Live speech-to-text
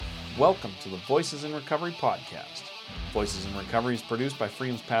Welcome to the Voices in Recovery podcast. Voices in Recovery is produced by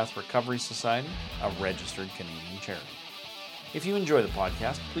Freedom's Path Recovery Society, a registered Canadian charity. If you enjoy the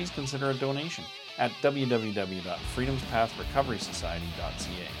podcast, please consider a donation at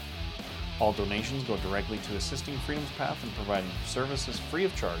www.freedomspathrecoverysociety.ca. All donations go directly to assisting Freedom's Path in providing services free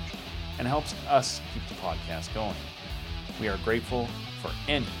of charge and helps us keep the podcast going. We are grateful for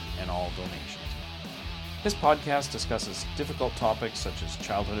any and all donations. This podcast discusses difficult topics such as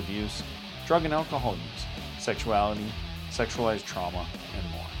childhood abuse, drug and alcohol use, sexuality, sexualized trauma, and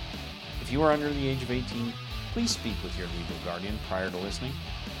more. If you are under the age of 18, please speak with your legal guardian prior to listening.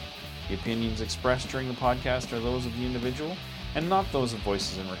 The opinions expressed during the podcast are those of the individual and not those of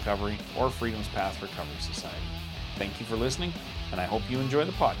Voices in Recovery or Freedom's Path Recovery Society. Thank you for listening, and I hope you enjoy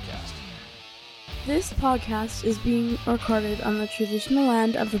the podcast. This podcast is being recorded on the traditional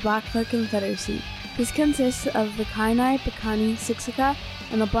land of the Blackfoot Confederacy. This consists of the Kainai, Piikani, Siksika,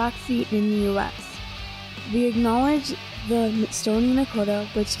 and the Blackfeet in the U.S. We acknowledge the Stoney Nakoda,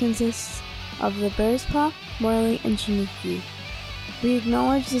 which consists of the Bearspaw, Morley, and Chiniki. We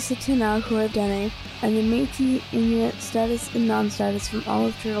acknowledge the Tsuut'ina Huardene and the Métis, Inuit, status, and non-status from all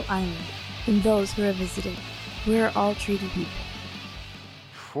of Turtle Island, and those who are visiting. We are all treaty people.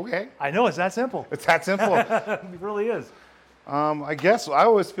 Okay. I know, it's that simple. It's that simple. It really is. I guess I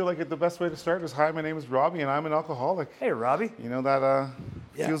always feel like the best way to start is, hi, my name is Robbie and I'm an alcoholic. Hey, Robbie. You know, that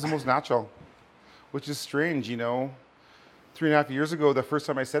feels the most natural, which is strange, you know. 3.5 years ago, the first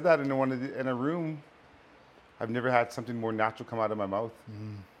time I said that in a room, I've never had something more natural come out of my mouth.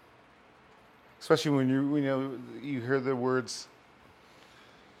 Mm. Especially when you hear the words,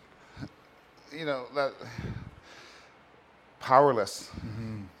 that powerless.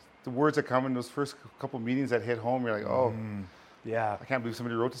 Mm-hmm. The words that come in those first couple meetings that hit home, you're like, oh, yeah, I can't believe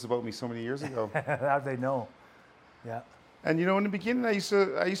somebody wrote this about me so many years ago. How do they know? Yeah. And in the beginning, I used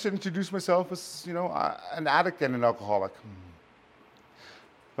to introduce myself as an addict and an alcoholic.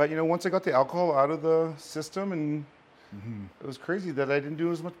 But once I got the alcohol out of the system, and it was crazy that I didn't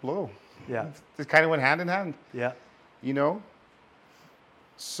do as much blow. Yeah. It kind of went hand in hand. Yeah.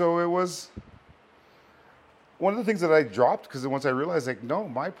 So it was one of the things that I dropped, because once I realized, no,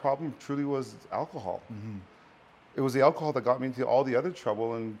 my problem truly was alcohol. Mm-hmm. It was the alcohol that got me into all the other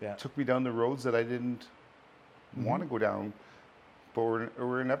trouble and took me down the roads that I didn't want to go down, but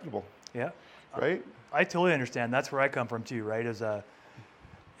were inevitable. Yeah. Right? I totally understand. That's where I come from too, right?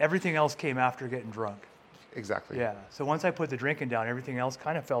 Everything else came after getting drunk. Exactly. Yeah. So once I put the drinking down, everything else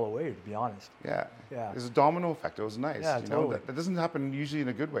kind of fell away, to be honest. Yeah. Yeah. There's a domino effect. It was nice. Yeah, totally. That doesn't happen usually in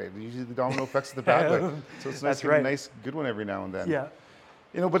a good way. Usually the domino effect's the bad way. So it's nice to get a nice, good one every now and then. Yeah.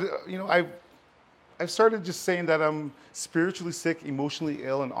 I've started just saying that I'm spiritually sick, emotionally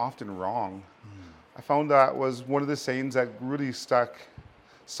ill, and often wrong. I found that was one of the sayings that really stuck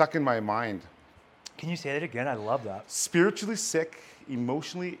in my mind. Can you say that again? I love that. Spiritually sick,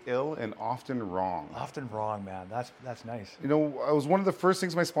 emotionally ill, and often wrong. Often wrong, man. That's nice. It was one of the first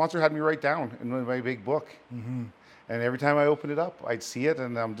things my sponsor had me write down in my big book. Mm-hmm. And every time I opened it up, I'd see it,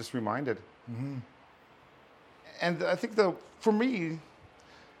 and I'm just reminded. Mm-hmm. And I think for me,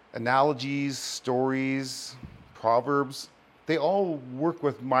 analogies, stories, proverbs, they all work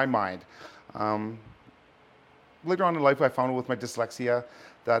with my mind. Later on in life, I found with my dyslexia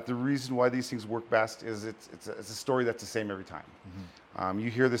that the reason why these things work best is it's a story that's the same every time. Mm-hmm. You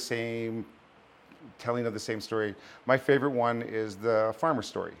hear the same telling of the same story. My favorite one is the farmer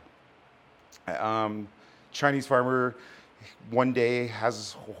story. Chinese farmer one day has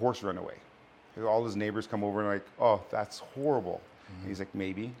his horse run away. All his neighbors come over and are like, oh, that's horrible. Mm-hmm. And he's like,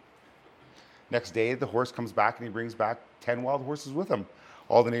 maybe. Next day, the horse comes back and he brings back 10 wild horses with him.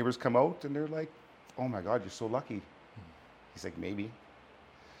 All the neighbors come out and they're like, oh my God, you're so lucky. He's like, maybe.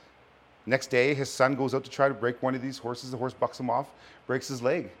 Next day, his son goes out to try to break one of these horses. The horse bucks him off, breaks his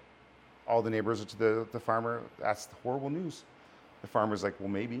leg. All the neighbors are to the farmer, that's the horrible news. The farmer's like, well,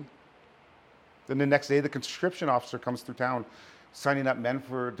 maybe. Then the next day, the conscription officer comes through town signing up men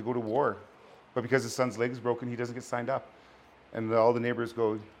to go to war. But because his son's leg is broken, he doesn't get signed up. And all the neighbors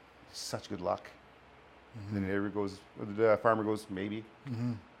go, such good luck. Mm-hmm. And the farmer goes, maybe.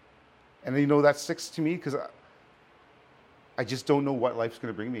 Mm-hmm. And that sticks to me because I just don't know what life's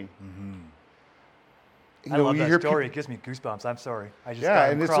going to bring me. Mm-hmm. I love that story. It gives me goosebumps. I'm sorry.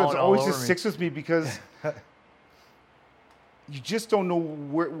 It always just sticks with me because you just don't know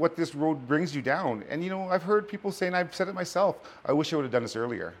what this road brings you down. And I've heard people say, and I've said it myself, I wish I would have done this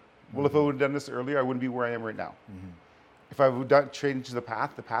earlier. Mm-hmm. Well, if I would have done this earlier, I wouldn't be where I am right now. Mm-hmm. If I would have changed the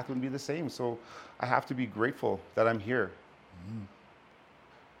path wouldn't be the same. So I have to be grateful that I'm here. Mm-hmm.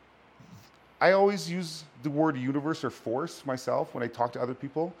 I always use the word universe or force myself when I talk to other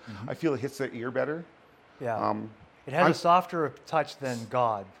people. I feel it hits their ear better. Yeah. It has a softer touch than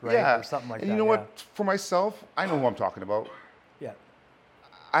God, right? Yeah. Or something like and that. you know what? For myself, I know who I'm talking about. Yeah.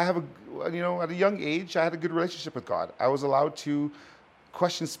 I have at a young age, I had a good relationship with God. I was allowed to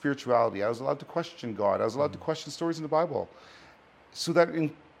question spirituality. I was allowed to question God. I was allowed to question stories in the Bible. So that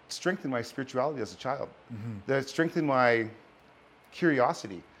strengthened my spirituality as a child. That strengthened my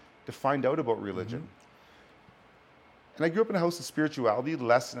curiosity to find out about religion. And I grew up in a house of spirituality,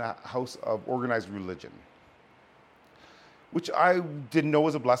 less in a house of organized religion, which I didn't know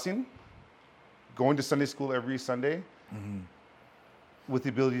was a blessing. Going to Sunday school every Sunday with the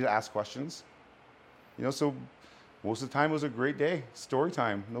ability to ask questions. So most of the time it was a great day, story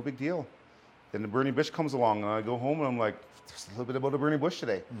time, no big deal. Then the burning bush comes along and I go home and I'm like, there's a little bit about a burning bush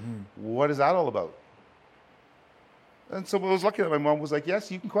today. What is that all about? And so I was lucky that my mom was like,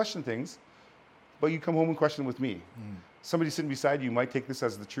 yes, you can question things, but you come home and question with me. Somebody sitting beside you might take this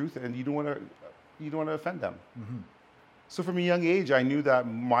as the truth and you don't want to offend them. So from a young age, I knew that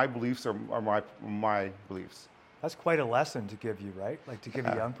my beliefs are my beliefs. That's quite a lesson to give you, right? Like to give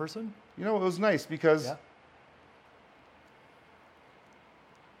a young person? It was nice because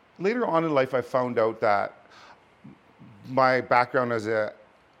later on in life, I found out that my background as a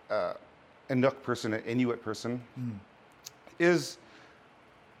Inuk person, an Inuit person, is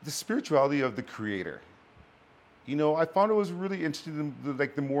the spirituality of the Creator. I found it was really interesting,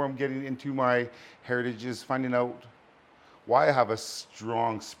 the more I'm getting into my heritage is finding out why I have a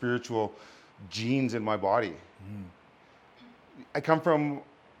strong spiritual genes in my body. I come from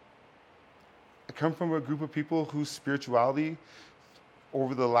a group of people whose spirituality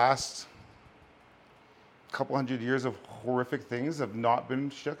over the last couple hundred years of horrific things have not been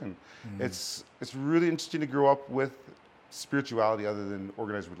shooken. It's really interesting to grow up with spirituality other than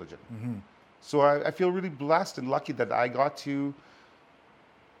organized religion. So I feel really blessed and lucky that I got to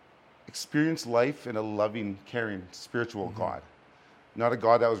experience life in a loving, caring, spiritual God. Not a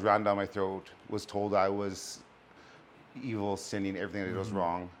God that was ran down my throat, was told I was evil, sinning, everything I did was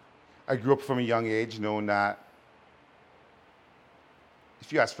wrong. I grew up from a young age knowing that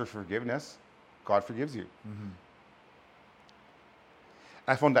if you ask for forgiveness, God forgives you.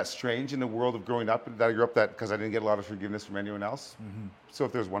 I found that strange in the world of growing up, that I grew up because I didn't get a lot of forgiveness from anyone else. So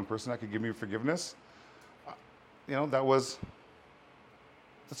if there's one person that could give me forgiveness, that's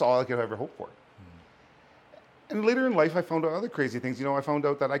all I could ever hope for. And later in life, I found out other crazy things. I found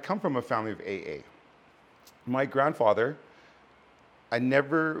out that I come from a family of AA. My grandfather,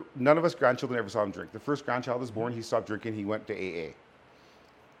 none of us grandchildren ever saw him drink. The first grandchild was born, he stopped drinking, he went to AA.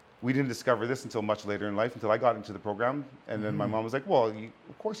 We didn't discover this until much later in life, until I got into the program. And then my mom was like, well,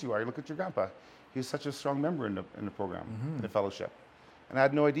 of course you are. Look at your grandpa. He's such a strong member in the program, in the fellowship. And I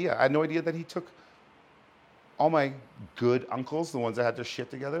had no idea. I had no idea that he took all my good uncles, the ones that had their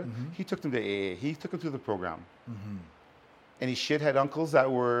shit together, he took them to AA. He took them through the program. Any shithead uncles that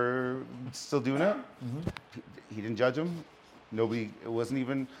were still doing it, he didn't judge them. It wasn't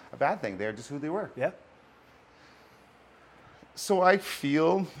even a bad thing. They're just who they were. Yeah. So I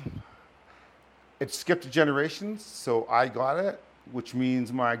feel it skipped generations, so I got it, which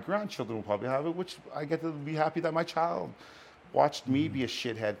means my grandchildren will probably have it, which I get to be happy that my child watched me be a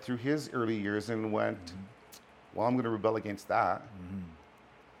shithead through his early years and went, well, I'm going to rebel against that.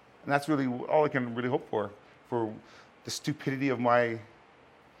 And that's really all I can really hope for the stupidity of my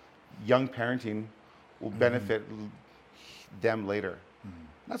young parenting will benefit them later.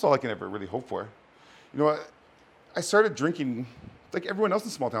 That's all I can ever really hope for. I started drinking like everyone else in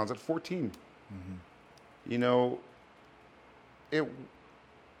small towns at 14. It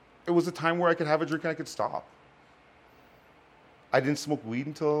was a time where I could have a drink and I could stop. I didn't smoke weed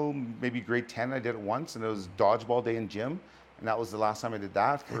until maybe grade 10. I did it once, and it was dodgeball day in gym, and that was the last time I did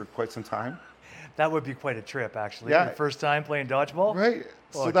that for quite some time. That would be quite a trip, actually. Yeah. Your first time playing dodgeball? Right.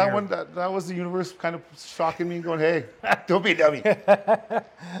 Oh, so dear. that was the universe kind of shocking me and going, hey, don't be a dummy.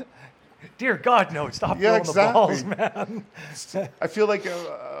 Dear God, no, stop Yeah, throwing the balls, man. I feel like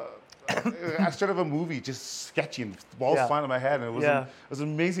I started a movie just sketching, balls flying in my head, and it was an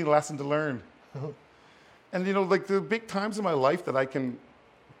amazing lesson to learn. And like the big times in my life that I can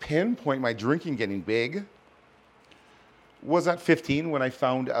pinpoint my drinking getting big was at 15 when I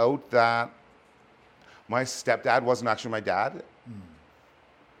found out that my stepdad wasn't actually my dad.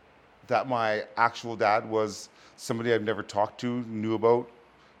 That my actual dad was somebody I've never talked to, knew about,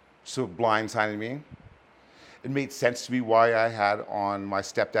 so blindsided me. It made sense to me why I had on my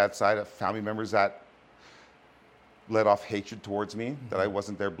stepdad's side of family members that let off hatred towards me, that I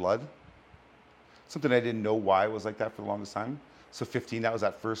wasn't their blood. Something I didn't know why it was like that for the longest time. So 15, that was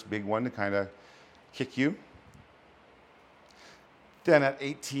that first big one to kind of kick you. Then at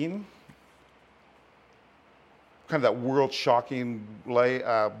 18, kind of that world-shocking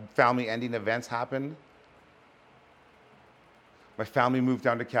family-ending events happened. My family moved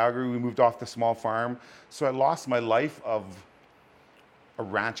down to Calgary. We moved off the small farm. So I lost my life of a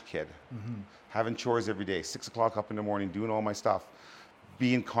ranch kid, having chores every day, 6 o'clock up in the morning, doing all my stuff,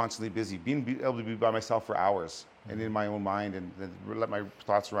 being constantly busy, being able to be by myself for hours and in my own mind and let my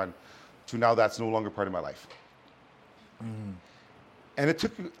thoughts run, to now that's no longer part of my life. And it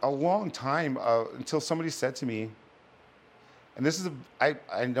took a long time until somebody said to me, and this is,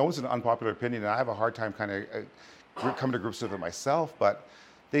 I know it's an unpopular opinion, and I have a hard time kind of coming to grips with it myself, but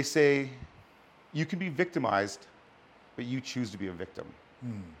they say, you can be victimized, but you choose to be a victim.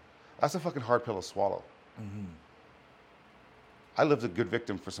 That's a fucking hard pill to swallow. I lived a good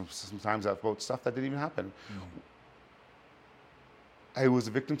victim for some times about stuff that didn't even happen. I was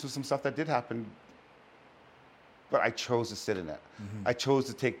a victim to some stuff that did happen, but I chose to sit in it. I chose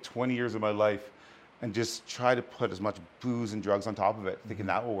to take 20 years of my life and just try to put as much booze and drugs on top of it, thinking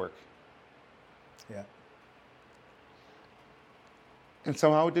that will work. Yeah. And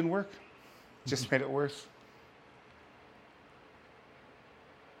somehow it didn't work. Just made it worse.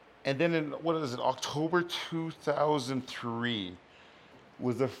 And then in, October 2003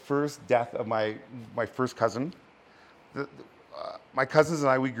 was the first death of my first cousin. My cousins and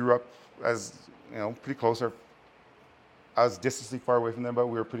I, we grew up as, pretty close. I was distantly far away from them, but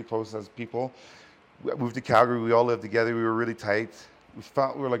we were pretty close as people. We moved to Calgary. We all lived together. We were really tight. We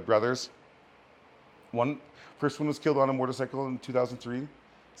were like brothers. First one was killed on a motorcycle in 2003.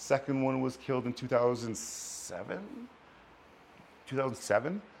 Second one was killed in 2007.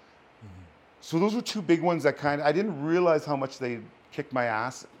 So those were two big ones that I didn't realize how much they kicked my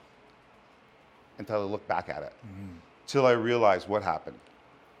ass until I looked back at it. Till I realized what happened.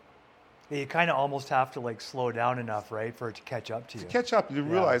 Yeah, you kind of almost have to slow down enough, right, for it to catch up to you. Catch up, you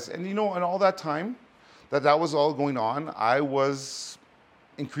realize. And in all that time that was all going on, I was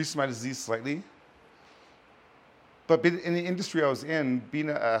increasing my disease slightly. But in the industry I was in, being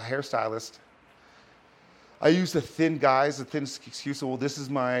a hairstylist, I used the thin excuse of, well, this is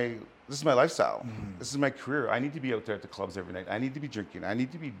my lifestyle. This is my career. I need to be out there at the clubs every night. I need to be drinking. I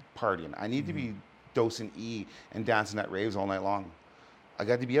need to be partying. I need to be dosing E and dancing at raves all night long. I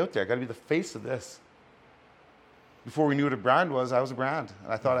got to be out there. I got to be the face of this. Before we knew what a brand was, I was a brand,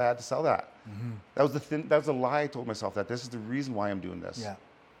 and I thought I had to sell that. That was a lie I told myself, that this is the reason why I'm doing this. Yeah.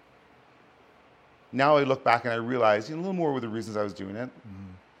 Now I look back and I realize a little more were the reasons I was doing it.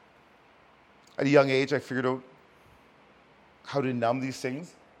 At a young age, I figured out how to numb these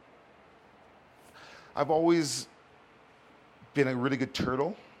things. I've always been a really good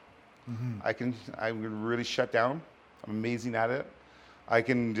turtle. I'm really shut down. I'm amazing at it. I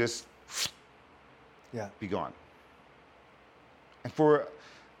can just be gone. And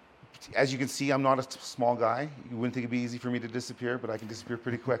as you can see, I'm not a small guy. You wouldn't think it'd be easy for me to disappear, but I can disappear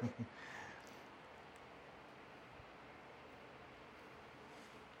pretty quick.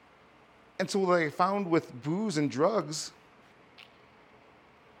 And so what I found with booze and drugs,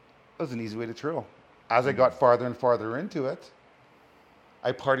 that was an easy way to turtle. As I got farther and farther into it,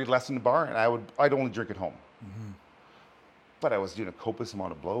 I partied less in the bar, and I'd only drink at home. But I was doing a copious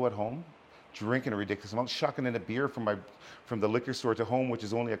amount of blow at home, drinking a ridiculous amount, shucking in a beer from the liquor store to home, which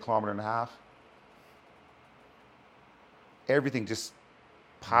is only 1.5 kilometers. Everything just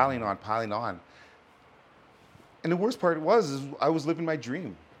piling on. And the worst part is I was living my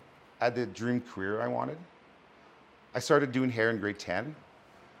dream. I had the dream career I wanted. I started doing hair in grade 10.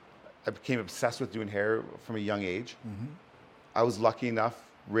 I became obsessed with doing hair from a young age. I was lucky enough,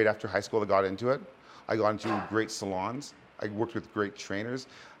 right after high school, I got into it. I got into great salons. I worked with great trainers.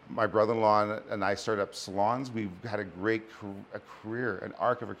 My brother-in-law and I started up salons. We had a great career, an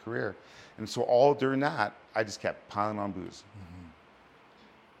arc of a career. And so all during that, I just kept piling on booze.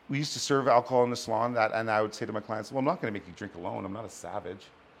 We used to serve alcohol in the salon, and I would say to my clients, well, I'm not going to make you drink alone. I'm not a savage.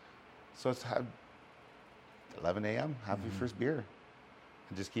 So it's 11 a.m., have your first beer,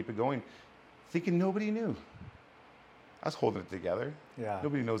 and just keep it going, thinking nobody knew. I was holding it together. Yeah.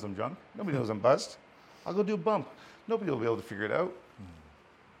 Nobody knows I'm drunk. Nobody knows I'm buzzed. I'll go do a bump. Nobody will be able to figure it out.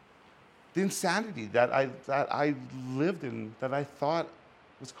 The insanity that I lived in, that I thought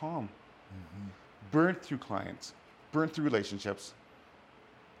was calm. Burnt through clients, burnt through relationships.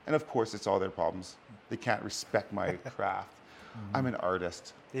 And of course, it's all their problems. They can't respect my craft. I'm an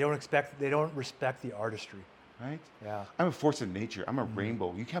artist. They don't respect the artistry. Right? Yeah. I'm a force of nature. I'm a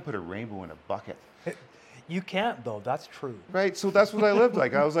rainbow. You can't put a rainbow in a bucket. You can't, though. That's true. Right? So that's what I lived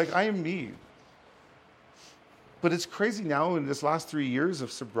like. I was like, I am me. But it's crazy now in this last 3 years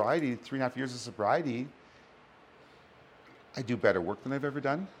of sobriety, 3.5 years of sobriety, I do better work than I've ever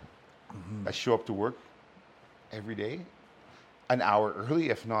done. I show up to work every day, an hour early,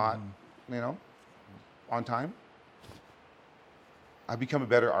 if not, on time. I become a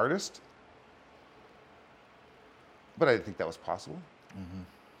better artist. But I didn't think that was possible.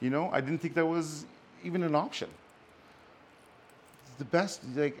 I didn't think that was even an option. The best,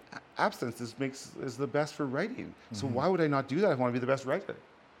 abstinence is the best for writing. So why would I not do that? I want to be the best writer.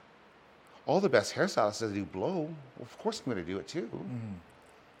 All the best hairstylists do blow. Well, of course I'm going to do it too.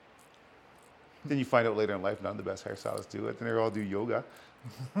 Then you find out later in life none of the best hairstylists do it. Then they all do yoga.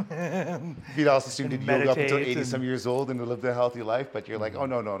 Vidal Sassoon did yoga up until 80-some years old and lived a healthy life. But you're like, oh,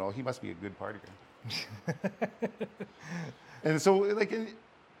 no, he must be a good partier. And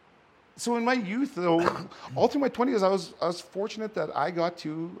so in my youth, though, all through my 20s, I was fortunate that I got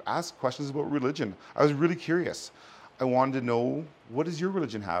to ask questions about religion. I was really curious. I wanted to know, what does your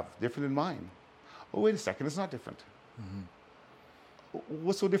religion have different than mine? Oh, wait a second, it's not different.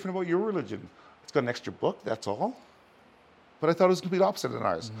 What's so different about your religion? It's got an extra book, that's all. But I thought it was the complete opposite than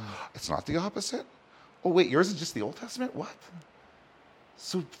ours. It's not the opposite? Oh, wait, yours is just the Old Testament? What?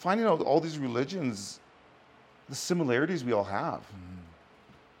 So finding out all these religions, the similarities we all have,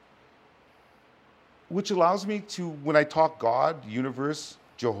 which allows me to, when I talk God, universe,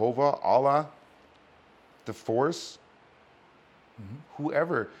 Jehovah, Allah, the force,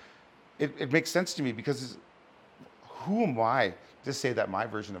 whoever, it makes sense to me, because who am I to say that my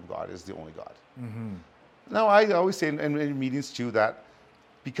version of God is the only God? Now, I always say in meetings too that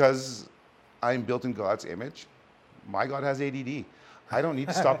because I'm built in God's image, my God has ADD. I don't need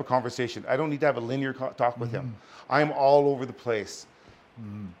to stop a conversation. I don't need to have a linear talk with him. I'm all over the place.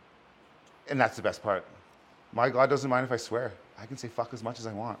 And that's the best part. My God doesn't mind if I swear. I can say fuck as much as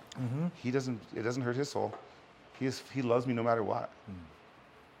I want. It doesn't hurt his soul. He loves me no matter what.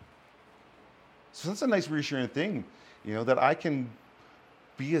 So that's a nice reassuring thing, that I can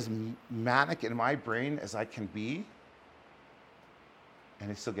be as manic in my brain as I can be, and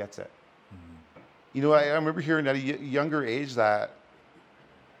it still gets it. I remember hearing at a younger age that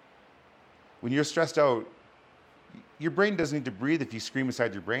when you're stressed out, your brain doesn't need to breathe if you scream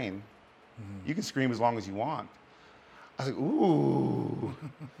inside your brain. You can scream as long as you want. I was like, ooh.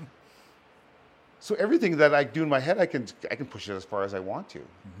 So everything that I do in my head, I can push it as far as I want to.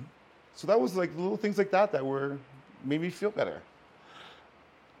 So that was like little things like that made me feel better.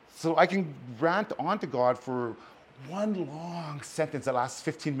 So I can rant on to God for one long sentence that lasts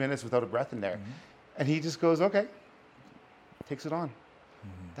 15 minutes without a breath in there. And he just goes, okay, takes it on.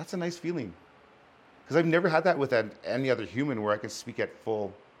 That's a nice feeling. Because I've never had that with any other human where I could speak at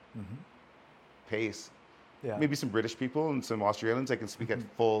full pace. Yeah. Maybe some British people and some Australians, I can speak at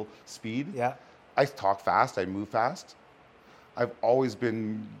full speed. Yeah. I talk fast, I move fast. I've always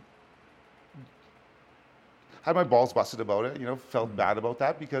had my balls busted about it, felt bad about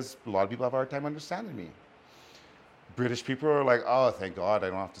that because a lot of people have a hard time understanding me. British people are like, oh, thank God I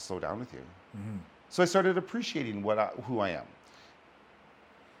don't have to slow down with you. So I started appreciating who I am.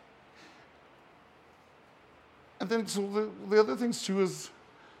 And then so the other things too is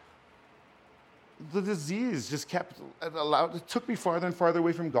the disease just it took me farther and farther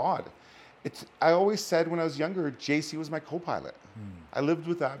away from God. I always said when I was younger, JC was my co-pilot. I lived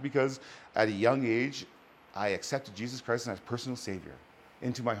with that because at a young age, I accepted Jesus Christ as personal Savior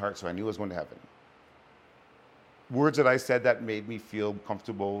into my heart, so I knew I was going to heaven. Words that I said that made me feel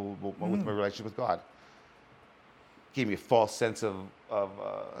comfortable with my relationship with God. Gave me a false sense of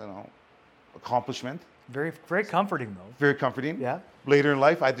accomplishment. Very, very comforting, though. Very comforting. Yeah. Later in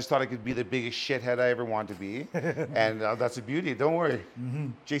life, I just thought I could be the biggest shithead I ever wanted to be. And that's a beauty. Don't worry.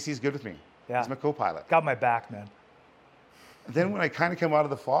 JC's good with me. Yeah. He's my co-pilot. Got my back, man. Then when I kind of come out of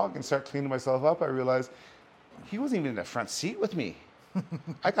the fog and start cleaning myself up, I realized he wasn't even in the front seat with me.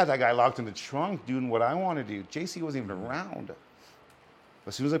 I got that guy locked in the trunk doing what I want to do. JC wasn't even around. But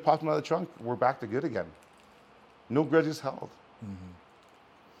as soon as I popped him out of the trunk, we're back to good again. No grudges held.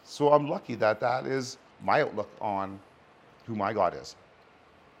 So I'm lucky that is my outlook on who my God is.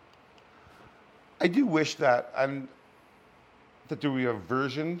 I do wish that there would be a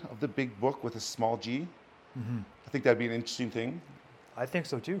version of the big book with a small g. I think that'd be an interesting thing. I think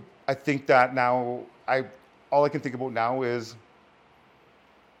so too. I think that now, all I can think about now is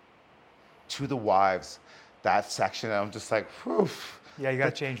to the wives, that section. I'm just like, whew. Yeah, you got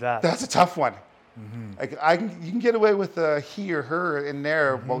to change that. That's a tough one. Like you can get away with he or her in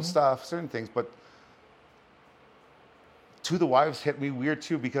there about stuff, certain things, but to the wives hit me weird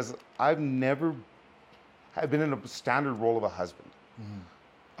too because I've been in a standard role of a husband.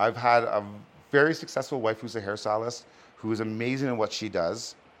 I've had a very successful wife who's a hairstylist, who is amazing in what she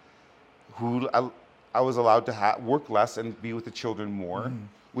does, who I was allowed to work less and be with the children more,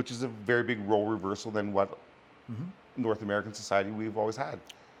 which is a very big role reversal than what North American society we've always had.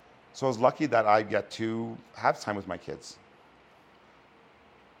 So I was lucky that I get to have time with my kids.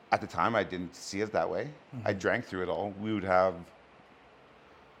 At the time, I didn't see it that way. I drank through it all. We would have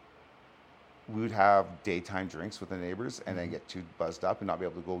daytime drinks with the neighbors and then get too buzzed up and not be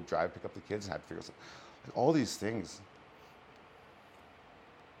able to go drive, pick up the kids, and have to figure out like, all these things.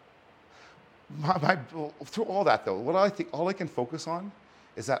 Through all that though, what I think all I can focus on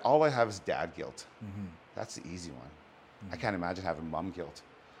is that all I have is dad guilt. That's the easy one. I can't imagine having mom guilt.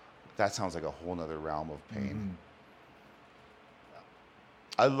 That sounds like a whole nother realm of pain.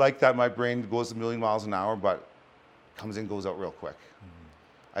 I like that my brain goes a million miles an hour, but comes in, goes out real quick.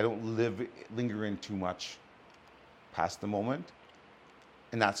 I don't linger in too much past the moment.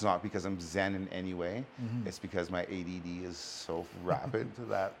 And that's not because I'm zen in any way. It's because my ADD is so rapid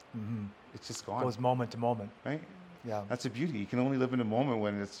that it's just gone. Goes moment to moment. Right? Yeah. That's the beauty. You can only live in a moment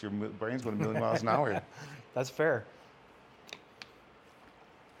when it's your brain's going a million miles an hour. That's fair.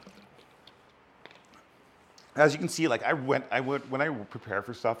 As you can see, like when I prepare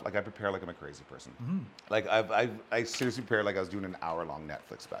for stuff, like I prepare like I'm a crazy person. Like I seriously prepare like I was doing an hour-long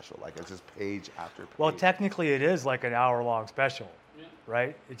Netflix special. Like it's just page after page. Well, technically it is like an hour-long special,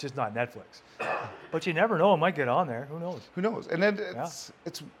 right? It's just not Netflix. But you never know, it might get on there. Who knows? Who knows? And then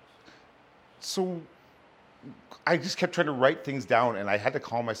it's so I just kept trying to write things down, and I had to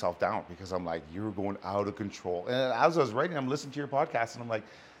calm myself down because I'm like, you're going out of control. And as I was writing, I'm listening to your podcast, and I'm like,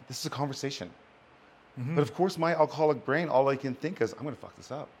 this is a conversation. But of course, my alcoholic brain, all I can think is, I'm going to fuck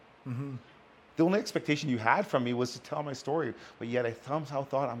this up. The only expectation you had from me was to tell my story, but yet I somehow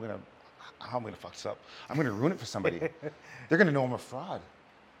thought, how am I going to fuck this up? I'm going to ruin it for somebody. They're going to know I'm a fraud.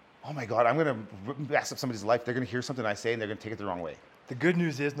 Oh my God, I'm going to mess up somebody's life. They're going to hear something I say, and they're going to take it the wrong way. The good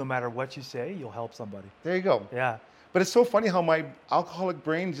news is, no matter what you say, you'll help somebody. There you go. Yeah. But it's so funny how my alcoholic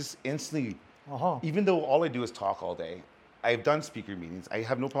brain just instantly, even though all I do is talk all day, I've done speaker meetings. I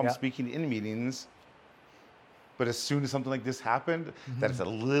have no problem speaking in meetings. But as soon as something like this happened, that is a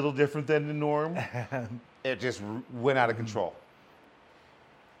little different than the norm, it just went out of control.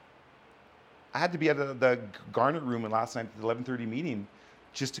 I had to be at the Garnet room last night at the 11:30 meeting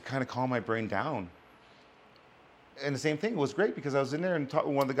just to kind of calm my brain down. And the same thing was great because I was in there and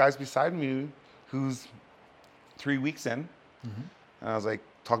one of the guys beside me who's 3 weeks in, and I was like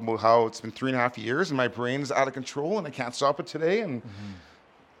talking about how it's been 3.5 years and my brain's out of control and I can't stop it today and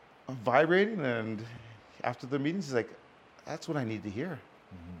I'm vibrating. And after the meetings, he's like, that's what I need to hear.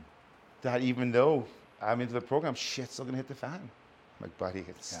 That even though I'm into the program, shit's still gonna hit the fan. I'm like, buddy,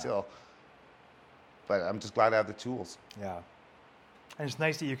 it's still, but I'm just glad I have the tools. Yeah. And it's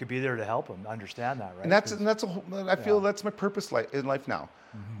nice that you could be there to help them understand that, right? And that's a whole, I feel that's my purpose in life now.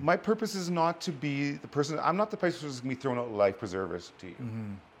 My purpose is not to be the person, I'm not the person who's gonna be throwing out life preservers to you.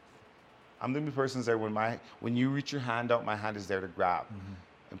 I'm the person there when you reach your hand out, my hand is there to grab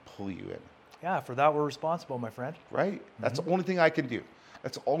and pull you in. Yeah, for that we're responsible, my friend. Right? That's the only thing I can do.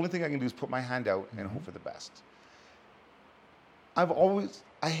 That's the only thing I can do is put my hand out and hope for the best.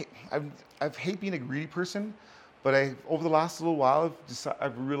 I hate being a greedy person, but over the last little while,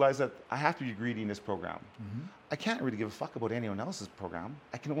 I've realized that I have to be greedy in this program. I can't really give a fuck about anyone else's program.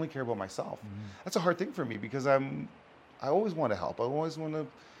 I can only care about myself. That's a hard thing for me because I always want to help. I always want to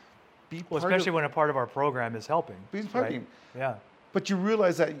be part especially when a part of our program is helping. Right? Yeah. But you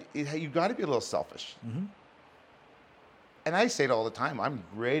realize that you've got to be a little selfish. And I say it all the time. I'm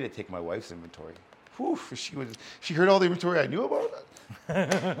great at taking my wife's inventory. Whew, she heard all the inventory I knew about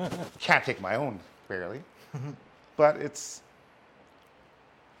it. Can't take my own, barely. But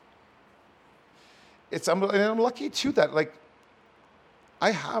I'm lucky too that like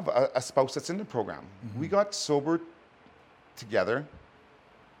I have a spouse that's in the program. We got sober together.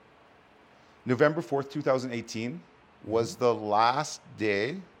 November 4th, 2018 was the last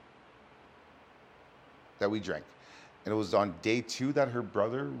day that we drank. And it was on day 2 that her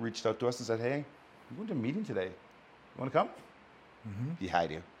brother reached out to us and said, hey, I'm going to a meeting today. You want to come? Yeah, I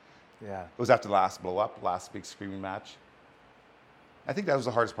do. Yeah. It was after the last blow up, last big screaming match. I think that was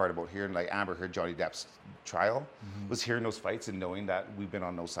the hardest part about hearing, like Amber heard Johnny Depp's trial, was hearing those fights and knowing that we've been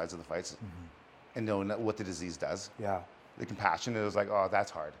on those sides of the fights and knowing what the disease does. Yeah. The compassion, it was like, oh,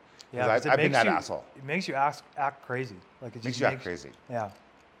 that's hard. Yeah, I've been that asshole. It makes you act crazy. Like it just makes you act crazy. Yeah.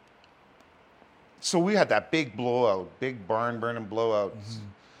 So we had that big blowout, big barn burning blowout.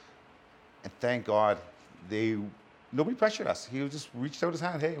 And thank God, nobody pressured us. He just reached out his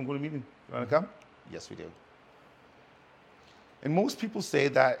hand, hey, I'm going to meeting. You want to come? Yes, we do. And most people say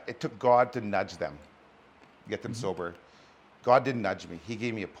that it took God to nudge them, get them sober. God didn't nudge me. He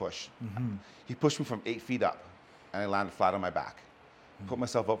gave me a push. He pushed me from 8 feet up, and I landed flat on my back. Put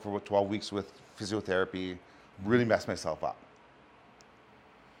myself up for about 12 weeks with physiotherapy, really messed myself up.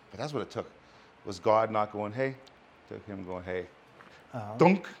 But that's what it took. Was God not going, hey? It took him going, hey.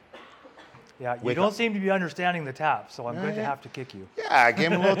 Dunk. Yeah, you Wake don't up. seem to be understanding the tap, so I'm going to have to kick you. Yeah, I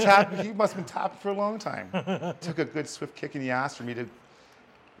gave him a little tap. He must have been tapping for a long time. Took a good swift kick in the ass for me to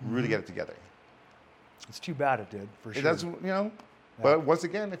really get it together. It's too bad it did, for It sure. doesn't, you know. But once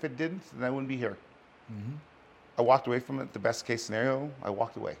again, if it didn't, then I wouldn't be here. I walked away from it. The best case scenario, I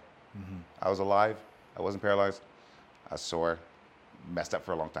walked away. I was alive. I wasn't paralyzed. I was sore. Messed up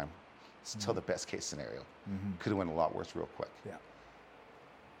for a long time. Still the best case scenario. Could have went a lot worse real quick. Yeah.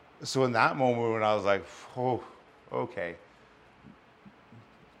 So in that moment when I was like, oh, okay.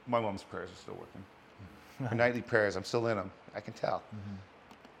 My mom's prayers are still working. Her nightly prayers, I'm still in them. I can tell.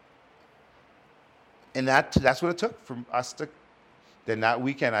 And that's what it took for us to. Then that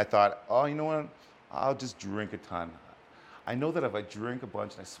weekend, I thought, oh, you know what? I'll just drink a ton. I know that if I drink a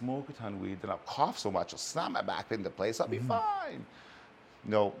bunch and I smoke a ton of weed, then I'll cough so much, I'll snap my back into place, I'll be fine.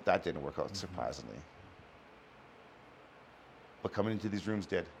 No, that didn't work out, surprisingly. But coming into these rooms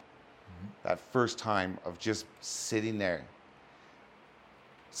did. That first time of just sitting there,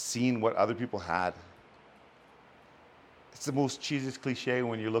 seeing what other people had. It's the most cheesiest cliche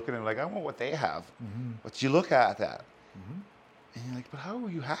when you're looking at it like, I want what they have. But you look at that, and you're like, but how are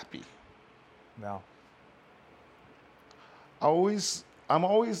you happy? No. I'm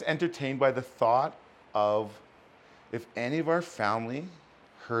always entertained by the thought of if any of our family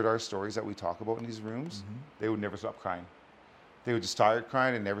heard our stories that we talk about in these rooms, they would never stop crying. They would just start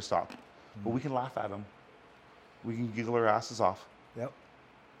crying and never stop. But we can laugh at them. We can giggle our asses off. Yep.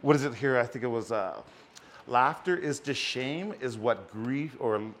 What is it here? I think it was laughter is to shame is what grief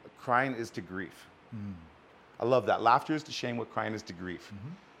or crying is to grief. I love that. Laughter is to shame what crying is to grief.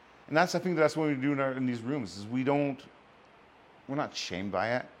 And that's, I think that's what we do in these rooms is we're not shamed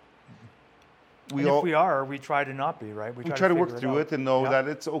by it. If we are, we try to not be, right? We try to work figure through out. it and know Yep. that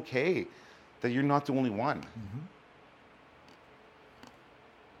it's okay, that you're not the only one.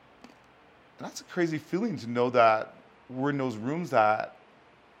 And that's a crazy feeling to know that we're in those rooms that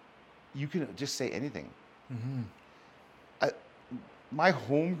you can just say anything. My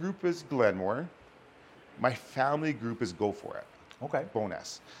home group is Glenmore. My family group is Go For It. Okay.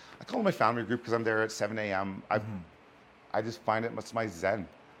 Bonus. I call it my family group because I'm there at 7 a.m. I just find it's my zen.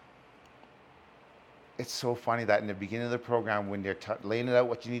 It's so funny that in the beginning of the program, when they're laying it out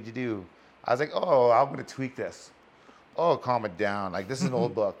what you need to do, I was like, oh, I'm going to tweak this. Oh, calm it down. Like, this is an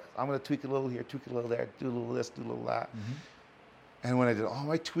old book. I'm going to tweak it a little here, tweak it a little there, do a little this, do a little that. And when I did all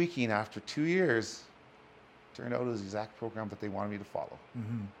my tweaking after 2 years, turned out it was the exact program that they wanted me to follow.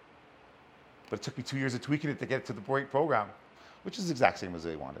 But it took me 2 years of tweaking it to get to the right program, which is the exact same as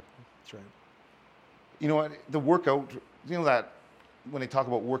they wanted. That's right. You know what? The workout, you know that when they talk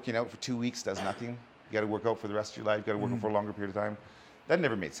about working out for 2 weeks does nothing. You got to work out for the rest of your life. You got to work out for a longer period of time. That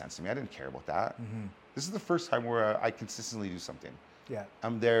never made sense to me. I didn't care about that. This is the first time where I consistently do something. Yeah.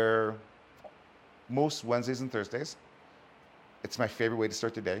 I'm there most Wednesdays and Thursdays. It's my favorite way to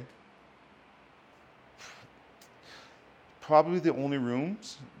start the day. Probably the only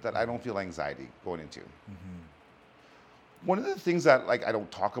rooms that I don't feel anxiety going into. One of the things that I don't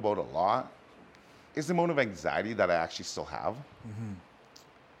talk about a lot is the amount of anxiety that I actually still have.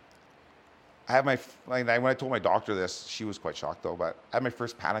 I had when I told my doctor this, she was quite shocked though, but I had my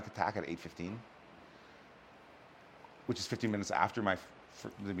first panic attack at 8:15, which is 15 minutes after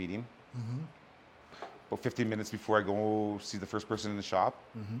the meeting. About 15 minutes before I go see the first person in the shop.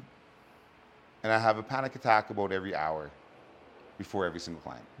 And I have a panic attack about every hour before every single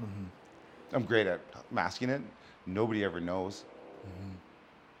client. I'm great at masking it. Nobody ever knows.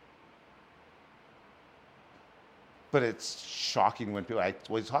 But it's shocking when people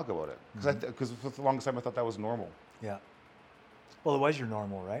always talk about it. Because for the longest time, I thought that was normal. Yeah. Well, it was your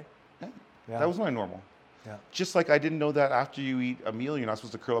normal, right? Yeah. That was my normal. Yeah. Just like I didn't know that after you eat a meal, you're not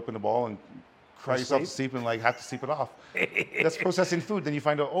supposed to curl up in a ball and cry yourself to sleep? sleep and have to sleep it off. That's processing food. Then you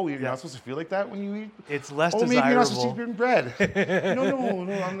find out, oh, you're not supposed to feel like that when you eat. It's less maybe desirable. you're not supposed to eat bread.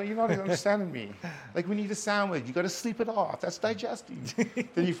 no, you're not understanding me. Like when you eat a sandwich, you got to sleep it off. That's digesting.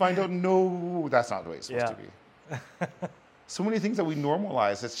 Then you find out, no, that's not the way it's supposed to be. So many things that we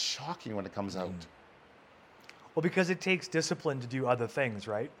normalize, it's shocking when it comes out. Well, because it takes discipline to do other things,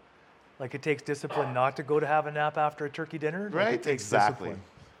 right? Like it takes discipline not to go to have a nap after a turkey dinner. Like Right, it takes exactly. discipline.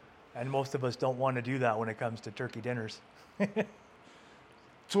 And most of us don't want to do that when it comes to turkey dinners.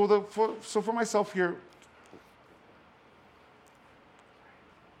 So for myself here,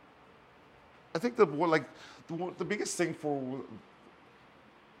 think the biggest thing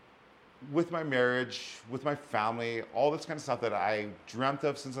with my marriage, with my family, all this kind of stuff that I dreamt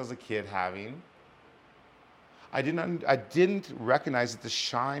of since I was a kid having, I didn't recognize that the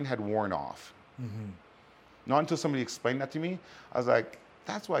shine had worn off. Mm-hmm. Not until somebody explained that to me, I was like,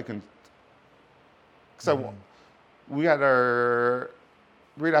 that's why I can. Because we had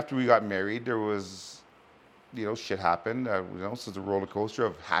right after we got married, there was, shit happened. So it's a roller coaster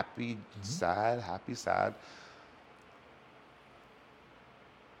of happy, sad, happy, sad.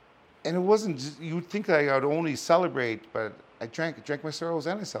 And it wasn't just, you would think that I would only celebrate, but I drank my sorrows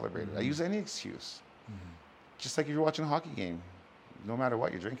and I celebrated. I used any excuse. Just like if you're watching a hockey game, no matter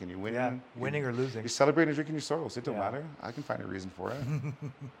what you're drinking, you're winning. Yeah, winning or losing. You're celebrating and drinking your sorrows. It don't matter. I can find a reason for it.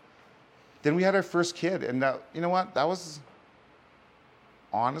 Then we had our first kid, and that, you know what? That was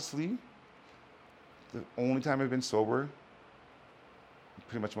honestly the only time I've been sober.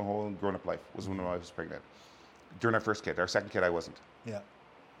 Pretty much my whole grown-up life was when I was pregnant. During our first kid, our second kid, I wasn't. Yeah.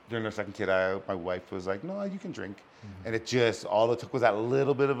 During our second kid, my wife was like, "No, you can drink," and it just all it took was that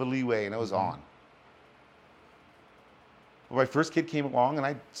little bit of a leeway, and it was on. Well, my first kid came along, and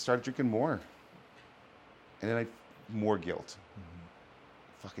I started drinking more, and then more guilt.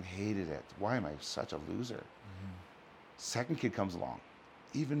 Fucking hated it. Why am I such a loser? Second kid comes along,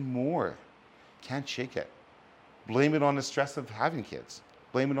 even more. Can't shake it. Blame it on the stress of having kids.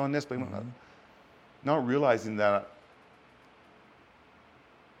 Blame it on this. Blame it on that. Not realizing that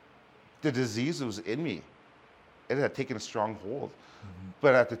the disease was in me. It had taken a strong hold.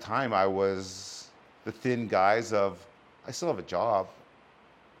 But at the time, I was the thin guise of, I still have a job.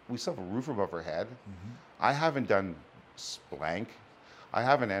 We still have a roof above our head. I haven't done blank. I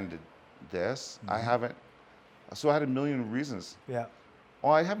haven't ended this. I haven't. So I had a million reasons. Yeah. Oh,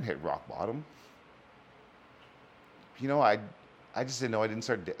 I haven't hit rock bottom. I just didn't know I didn't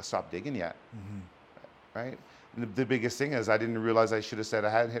stop digging yet. Right? And the biggest thing is I didn't realize I should have said I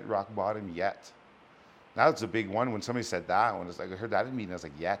hadn't hit rock bottom yet. Now it's a big one when somebody said that. When it's like I heard that in meeting, I was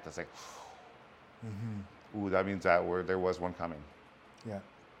like, yet. That's like, ooh, that means that there was one coming. Yeah.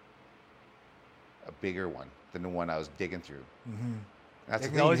 A bigger one than the one I was digging through. That's It the can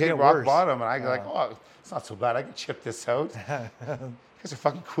thing. You always hit get rock worse. bottom, and I go like, oh, it's not so bad. I can chip this out. You guys are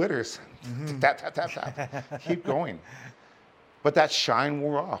fucking quitters. Tap, tap, tap, tap. Keep going. But that shine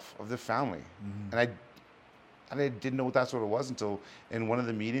wore off of the family, and I didn't know that's what it was until in one of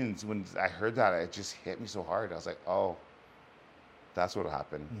the meetings when I heard that, it just hit me so hard. I was like, oh, that's what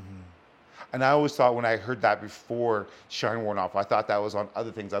happened. And I always thought when I heard that before shine worn off, I thought that was on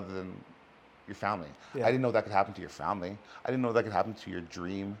other things other than your family. Yeah. I didn't know that could happen to your family. I didn't know that could happen to your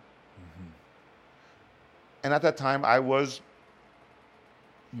dream. And at that time, I was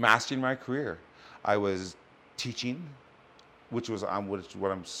mastering my career. I was teaching, which was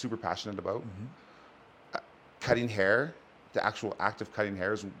what I'm super passionate about. Cutting hair, the actual act of cutting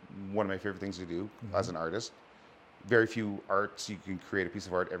hair is one of my favorite things to do as an artist. Very few arts, you can create a piece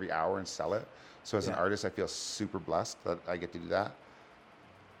of art every hour and sell it. So as an artist, I feel super blessed that I get to do that.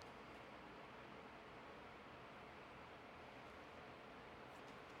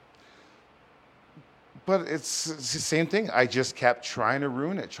 But it's the same thing. I just kept trying to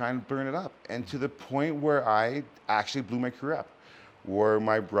ruin it, trying to burn it up. And to the point where I actually blew my career up. Where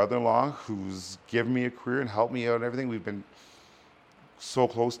my brother-in-law, who's given me a career and helped me out and everything, we've been so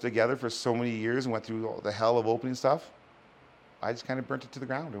close together for so many years and went through all the hell of opening stuff. I just kind of burnt it to the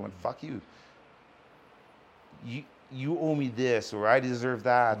ground and went, fuck you. You owe me this, or I deserve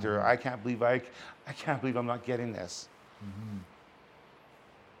that, or I can't believe I'm not getting this.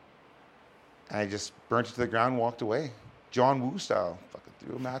 And I just burnt it to the ground and walked away. John Woo style. Fucking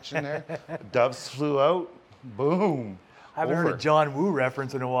threw a match in there. Doves flew out. Boom. I haven't heard a John Woo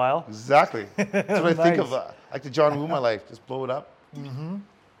reference in a while. Exactly. That's what I think of. Like the John Woo in my life. Just blow it up. And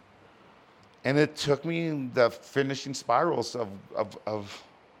it took me the finishing spirals of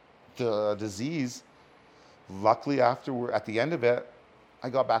the disease. Luckily, at the end of it, I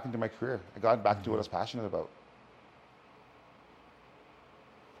got back into my career. I got back to what I was passionate about.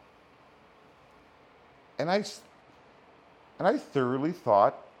 And I thoroughly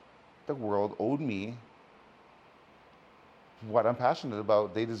thought the world owed me what I'm passionate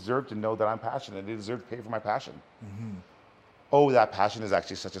about. They deserve to know that I'm passionate. They deserve to pay for my passion. Oh, that passion is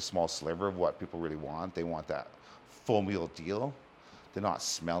actually such a small sliver of what people really want. They want that full meal deal. They're not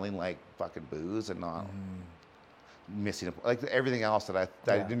smelling like fucking booze and not missing like everything else that I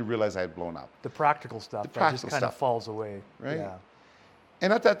didn't realize I had blown up. The practical stuff that just kind of falls away. Right? Yeah.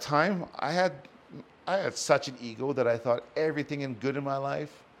 And at that time, I had such an ego that I thought everything good in my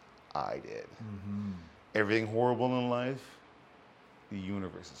life, I did. Everything horrible in life, the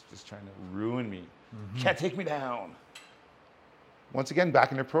universe is just trying to ruin me. Can't take me down. Once again,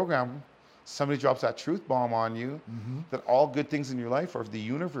 back in the program, somebody drops that truth bomb on you that all good things in your life are the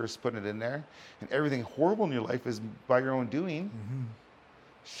universe putting it in there, and everything horrible in your life is by your own doing.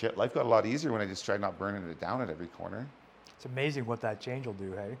 Shit, life got a lot easier when I just tried not burning it down at every corner. It's amazing what that change will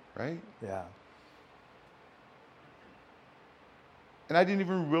do, hey? Right? Yeah. And I didn't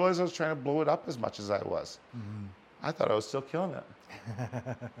even realize I was trying to blow it up as much as I was. I thought I was still killing it.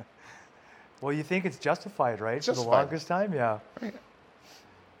 Well, you think it's justified, right? For the Justified. longest time, yeah. Right.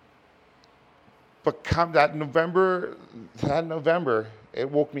 But come that November, it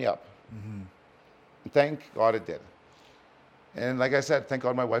woke me up. And thank God it did. And like I said, thank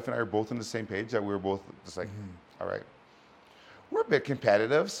God my wife and I are both on the same page, that we were both just like, all right. We're a bit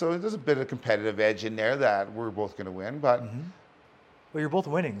competitive, so there's a bit of competitive edge in there that we're both going to win. But Well, you're both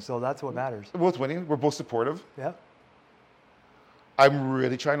winning, so that's what matters. we're both winning. We're both supportive. Yeah. I'm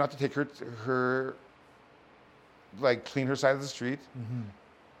really trying not to take her like clean her side of the street.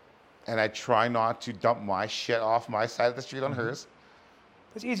 And I try not to dump my shit off my side of the street on hers.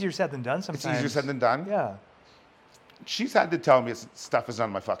 It's easier said than done sometimes. It's easier said than done. Yeah. She's had to tell me stuff is none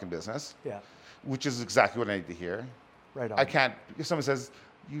of my fucking business, Yeah. which is exactly what I need to hear. Right on. I can't, if someone says,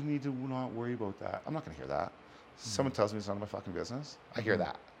 you need to not worry about that, I'm not going to hear that. Someone tells me it's none of my fucking business, I hear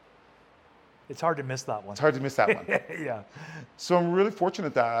that. It's hard to miss that one. It's hard to miss that one. Yeah. So I'm really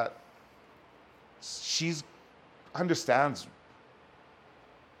fortunate that she's understands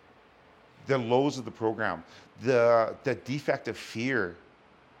the lows of the program, the defect of fear,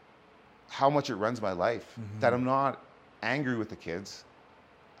 how much it runs my life, that I'm not angry with the kids.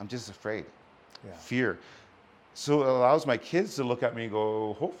 I'm just afraid. Yeah. Fear. So it allows my kids to look at me and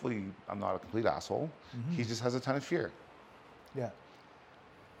go, hopefully I'm not a complete asshole. He just has a ton of fear. Yeah.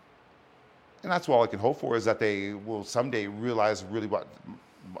 And that's all I can hope for, is that they will someday realize really what,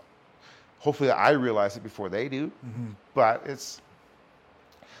 hopefully I realize it before they do. But it's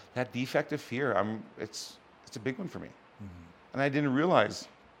that defect of fear. It's a big one for me. And I didn't realize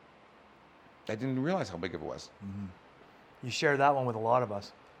how big it was. You share that one with a lot of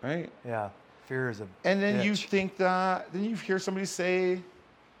us. Right? Yeah. Fear is a And then you bitch. think that, then you hear somebody say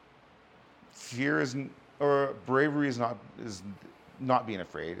fear isn't, or bravery is not being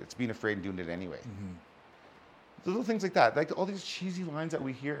afraid. It's being afraid and doing it anyway. Little things like that, like all these cheesy lines that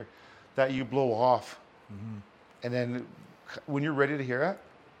we hear that you blow off. And then when you're ready to hear it,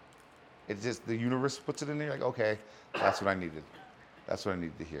 it's just the universe puts it in there, like, okay, that's what I needed. That's what I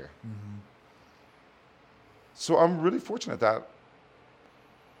needed to hear. So I'm really fortunate that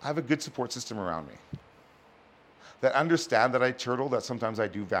I have a good support system around me that understand that I turtle, that sometimes I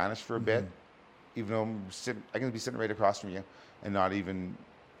do vanish for a bit, even though I can be sitting right across from you and not even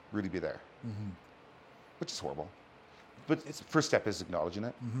really be there, which is horrible. But the first step is acknowledging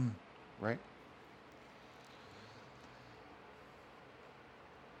it, right?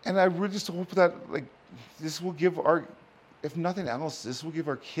 And I really just hope that, like, this will give if nothing else, this will give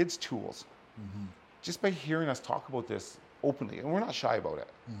our kids tools. Just by hearing us talk about this openly, and we're not shy about it.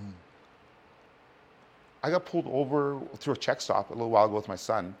 I got pulled over through a check stop a little while ago with my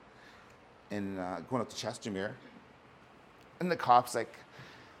son, and going up to Chestermere, and the cop's like,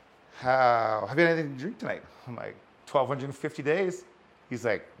 have you had anything to drink tonight? I'm like, 1,250 days. He's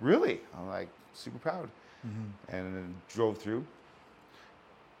like, really? I'm like, super proud. And then drove through,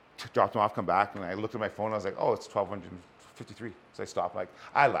 dropped him off, come back, and I looked at my phone, I was like, oh, it's 1,253. So I stopped, like,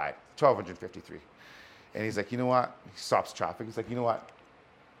 I lied, 1,253. And he's like, you know what? He stops traffic. He's like, you know what?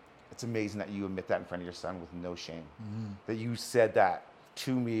 It's amazing that you admit that in front of your son with no shame. That you said that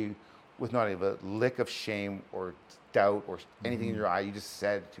to me with not even a lick of shame or doubt or anything in your eye. You just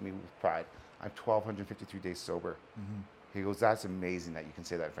said to me with pride, I'm 1,253 days sober. He goes, that's amazing that you can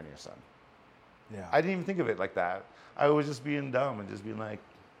say that in front of your son. Yeah. I didn't even think of it like that. I was just being dumb and just being like,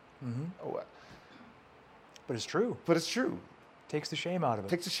 oh, what? But it's true. But it's true. Takes the shame out of it.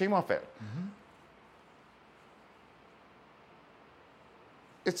 Takes the shame off it.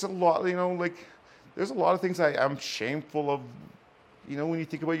 It's a lot, like, there's a lot of things I'm shameful of. When you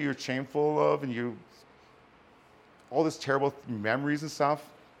think about it, you're shameful of, and all this terrible memories and stuff.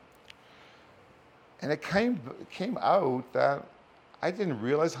 And it came out that I didn't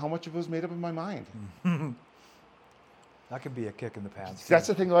realize how much of it was made up in my mind. That could be a kick in the pants. That's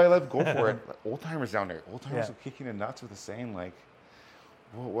the thing why I love go for it. Old timers down there. Old timers Yeah. are kicking the nuts with a saying like,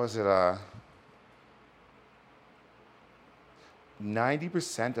 what was it?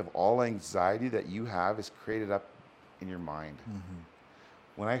 90% of all anxiety that you have is created up in your mind.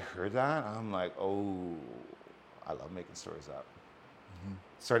 When I heard that, I'm like, oh, I love making stories up.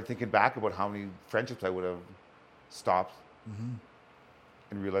 Started thinking back about how many friendships I would have stopped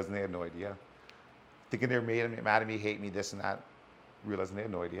and realizing they had no idea. Thinking they were mad at me, hate me, this and that, realizing they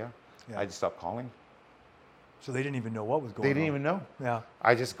had no idea. Yeah. I just stopped calling. So they didn't even know what was going on. They didn't even know. Yeah.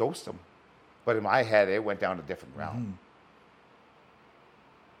 I just ghost them. But in my head, it went down a different realm. Mm-hmm.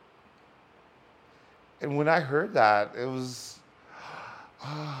 And when I heard that, it was,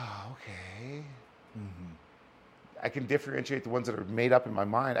 okay. Mm-hmm. I can differentiate the ones that are made up in my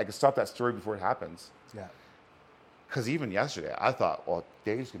mind. I can stop that story before it happens. Yeah. Because even yesterday, I thought, well,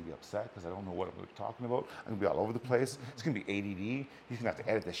 Dave's going to be upset because I don't know what I'm talking about. I'm going to be all over the place. It's going to be ADD. He's going to have to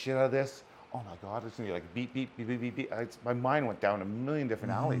edit the shit out of this. Oh my God, it's going to be like beep, beep, beep, beep, beep, beep. My mind went down a million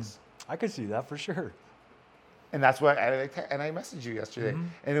different alleys. I could see that for sure. And that's why I messaged you yesterday.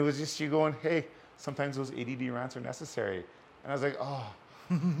 And it was just you going, hey, sometimes those ADD rants are necessary. And I was like,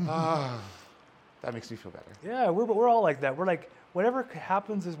 that makes me feel better. Yeah, we're all like that. We're like, whatever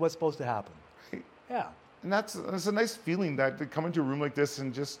happens is what's supposed to happen. Right? Yeah. And that's a nice feeling that to come into a room like this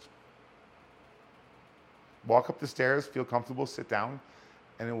and just walk up the stairs, feel comfortable, sit down.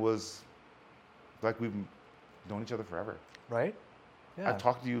 And it was like we've known each other forever. Right? Yeah. I've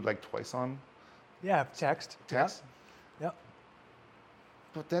talked to you like twice on Yeah, text. text. Yeah.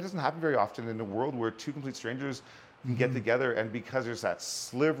 But that doesn't happen very often in a world where two complete strangers can get together, and because there's that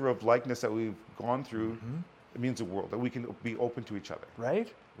sliver of likeness that we've gone through, it means the world that we can be open to each other.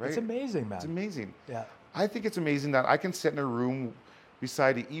 Right? Right? It's amazing, man. It's amazing. Yeah. I think it's amazing that I can sit in a room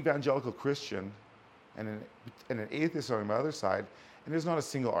beside an evangelical Christian and an atheist on my other side, and there's not a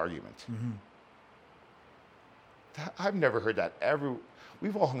single argument. I've never heard that ever.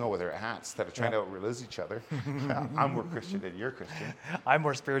 We've all hung out with our aunts that are trying to out-religious each other. I'm more Christian than you're Christian. I'm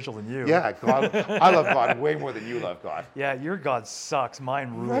more spiritual than you. Yeah, God. I love God way more than you love God. Yeah, your God sucks.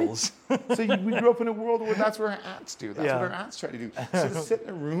 Mine rules. Right? So we grew up in a world where that's what our aunts do. That's Yeah. what our aunts try to do. So to sit in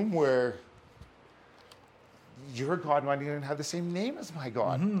a room where your God might even have the same name as my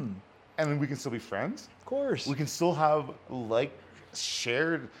God, and then we can still be friends. Of course. We can still have like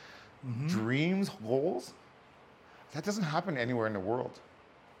shared dreams, goals. That doesn't happen anywhere in the world.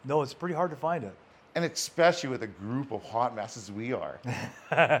 No, it's pretty hard to find it. And especially with a group of hot messes we are.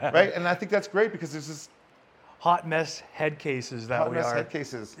 Right? And I think that's great because there's this Hot mess head cases that hot we mess are. head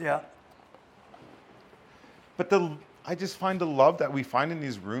cases. Yeah. But I just find the love that we find in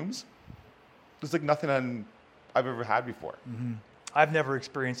these rooms, there's like nothing I've ever had before. I've never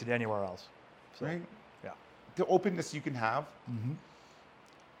experienced it anywhere else. So, Right? yeah. The openness you can have.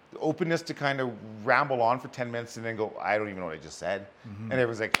 The openness to kind of ramble on for 10 minutes and then go, I don't even know what I just said. And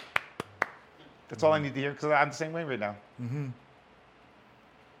everyone's like, that's all I need to hear because I'm the same way right now.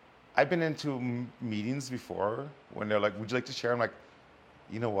 I've been into meetings before when they're like, would you like to share? I'm like,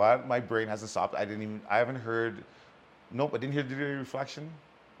 you know what? My brain hasn't stopped. I haven't heard, nope, I didn't hear the reflection.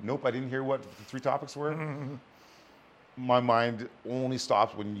 Nope, I didn't hear what the 3 topics were. My mind only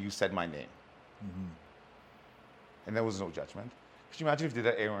stopped when you said my name. And there was no judgment. Could you imagine if you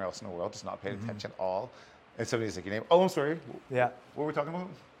did that anywhere else in the world, just not paying attention at all, and somebody's like your name? Oh, I'm sorry. Yeah. What were we talking about?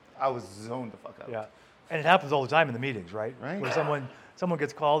 I was zoned the fuck out. Yeah. And it happens all the time in the meetings, right? Right. Where someone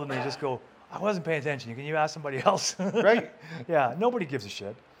gets called and they just go, I wasn't paying attention. Can you ask somebody else? Right. Yeah. Nobody gives a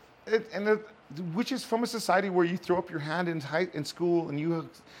shit. Which is from a society where you throw up your hand in school and you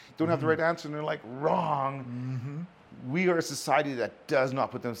don't have the right answer, and they're like, wrong. We are a society that does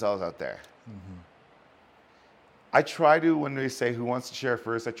not put themselves out there. I try to, when they say who wants to share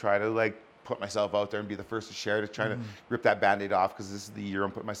first, I try to like put myself out there and be the first to share, to try to rip that Band-Aid off, because this is the year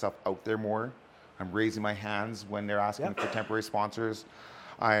I'm putting myself out there more. I'm raising my hands when they're asking for temporary sponsors.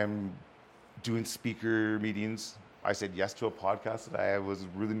 I'm doing speaker meetings. I said yes to a podcast that I was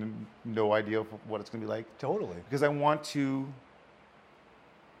really no idea of what it's going to be like. Totally. Because I want to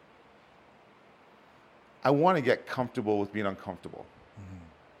get comfortable with being uncomfortable.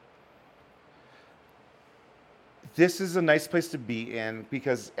 This is a nice place to be in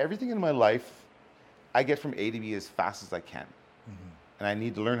because everything in my life, I get from A to B as fast as I can. And I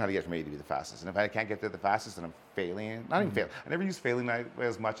need to learn how to get from A to B the fastest. And if I can't get there the fastest, then I'm failing. Not even failing. I never use failing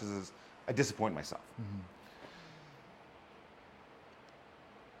as much as I disappoint myself.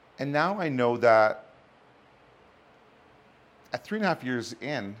 And now I know that at 3.5 years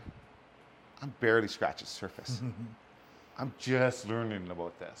in, I'm barely scratching the surface. I'm just learning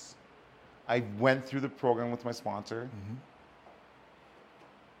about this. I went through the program with my sponsor,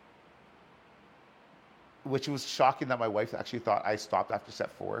 which was shocking that my wife actually thought I stopped after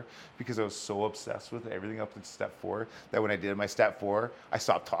step 4 because I was so obsessed with everything up to step 4 that when I did my step 4, I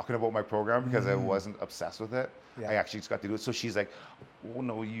stopped talking about my program because I wasn't obsessed with it. Yeah. I actually just got to do it. So she's like, oh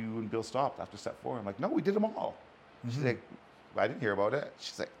no, you and Bill stopped after step 4. I'm like, no, we did them all. She's like, I didn't hear about it.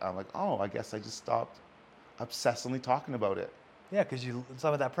 I'm like, oh, I guess I just stopped obsessively talking about it. Yeah, because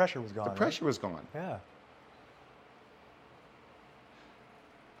some of that pressure was gone. The pressure was gone. Yeah.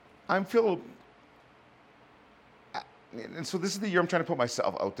 I'm feel, and so this is the year I'm trying to put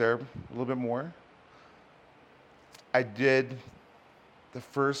myself out there a little bit more. I did, the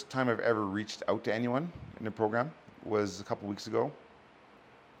first time I've ever reached out to anyone in the program was a couple weeks ago.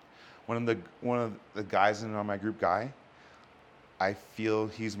 One of the guys in my group, Guy, I feel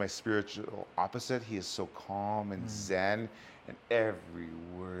he's my spiritual opposite. He is so calm and zen, and every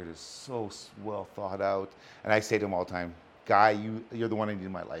word is so well thought out. And I say to him all the time, Guy, you're the one I need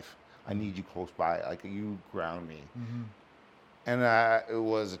in my life. I need you close by. Like, you ground me. Mm-hmm. And it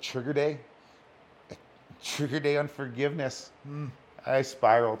was a trigger day on forgiveness. I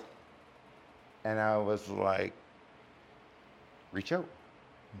spiraled. And I was like, reach out.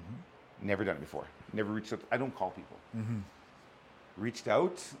 Never done it before. Never reached out. I don't call people. Reached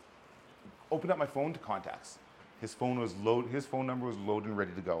out, opened up my phone to contacts. His phone number was loaded and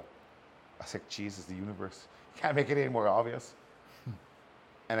ready to go. I was like, Jesus, the universe. Can't make it any more obvious.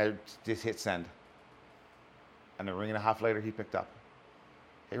 And I just hit send. And a ring and a half later, he picked up.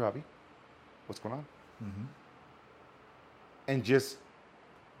 Hey, Robbie, what's going on? And just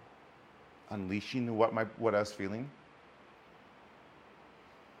unleashing what I was feeling.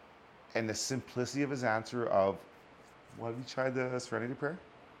 And the simplicity of his answer of, well, have you tried the Serenity Prayer?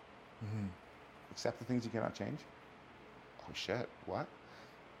 Accept the things you cannot change. Oh, shit, what?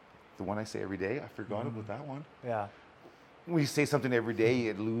 The one I say every day? I forgot about that one. Yeah. When you say something every day,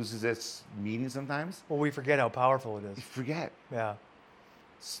 it loses its meaning sometimes. Well, we forget how powerful it You is. forget. Yeah.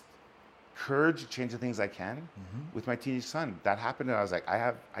 Courage to change the things I can. With my teenage son, that happened, and I was like,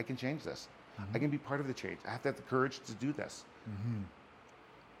 I can change this. I can be part of the change. I have to have the courage to do this.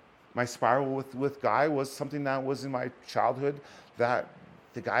 My spiral with Guy was something that was in my childhood, that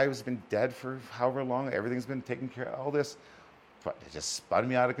the guy has been dead for however long, everything's been taken care of, all this, but it just spun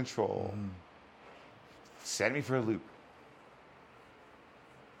me out of control. Sent me for a loop.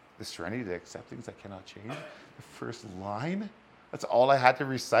 The serenity to accept things I cannot change. The first line, that's all I had to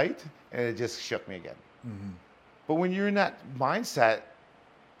recite, and it just shook me again. But when you're in that mindset,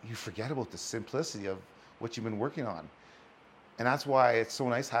 you forget about the simplicity of what you've been working on. And that's why it's so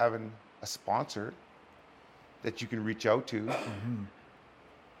nice having a sponsor that you can reach out to.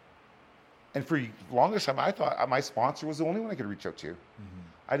 And for the longest time, I thought my sponsor was the only one I could reach out to.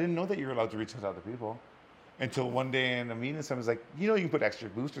 I didn't know that you were allowed to reach out to other people. Until one day in a meeting, someone's like, you can put extra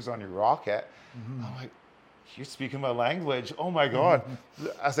boosters on your rocket. I'm like, you're speaking my language. Oh my God.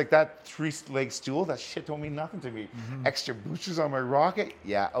 I was like, that 3-leg stool, that shit don't mean nothing to me. Extra boosters on my rocket?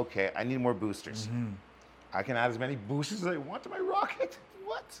 Yeah, okay, I need more boosters. I can add as many boosters as I want to my rocket.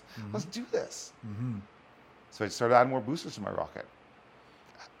 What? Let's do this. So I started adding more boosters to my rocket.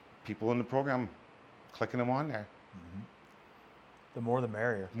 People in the program, clicking them on there. The more the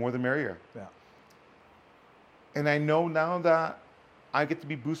merrier. More the merrier. Yeah. And I know now that I get to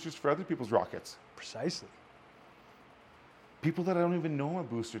be boosters for other people's rockets. Precisely. People that I don't even know I'm a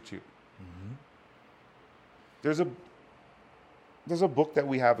booster to. There's a book that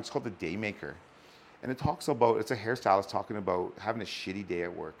we have, it's called The Daymaker. And it talks about, it's a hairstylist talking about having a shitty day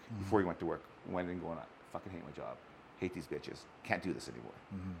at work before he went to work. Went in going, I fucking hate my job. Hate these bitches. Can't do this anymore.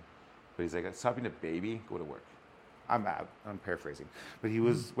 But he's like, stop being a baby, go to work. I'm paraphrasing. But he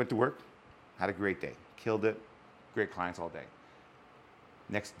went to work, had a great day, killed it, great clients all day.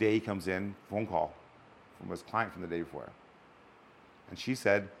 Next day he comes in, phone call from his client from the day before. And she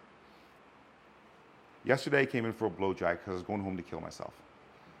said, yesterday I came in for a blow dry because I was going home to kill myself.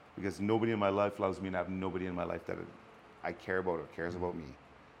 Because nobody in my life loves me, and I have nobody in my life that I care about or cares about me.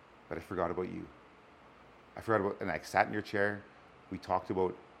 But I forgot about you. And I sat in your chair. We talked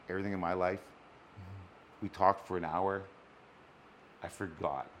about everything in my life. We talked for an hour. I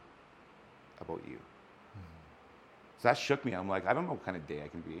forgot about you. So that shook me. I'm like, I don't know what kind of day I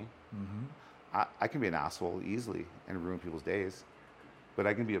can be. I can be an asshole easily and ruin people's days. But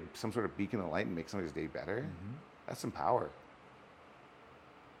I can be some sort of beacon of light and make somebody's day better. That's some power.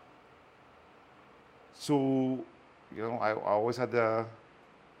 So, I always had the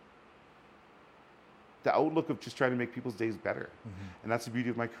outlook of just trying to make people's days better. And that's the beauty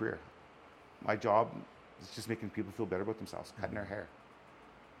of my career. My job is just making people feel better about themselves, cutting their hair.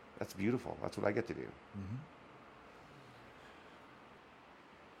 That's beautiful. That's what I get to do.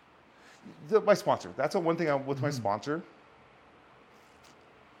 My sponsor. That's one thing with my sponsor.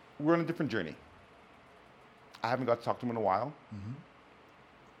 We're on a different journey. I haven't got to talk to him in a while.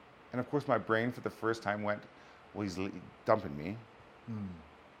 And of course, my brain for the first time went, well, he's dumping me.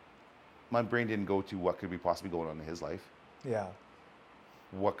 My brain didn't go to what could be possibly going on in his life. Yeah.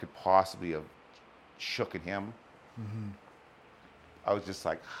 What could possibly have shooken him. I was just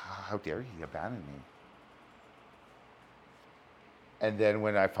like, how dare he abandon me? And then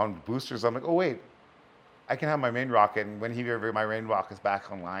when I found boosters, I'm like, oh wait, I can have my main rocket, and when my main rocket is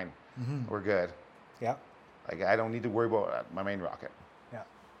back online, we're good. Yeah. Like I don't need to worry about my main rocket. Yeah.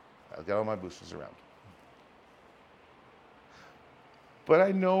 I'll get all my boosters around. But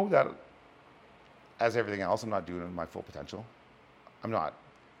I know that, as everything else, I'm not doing it in my full potential. I'm not.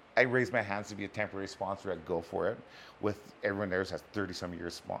 I raise my hands to be a temporary sponsor. I'd go for it. With everyone there has 30-some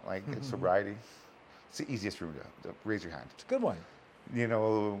years sobriety. It's the easiest room to raise your hand. It's a good one. You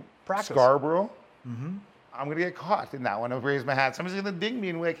know, Practice. Scarborough. I'm gonna get caught in that one. I'll raise my hand. Somebody's gonna ding me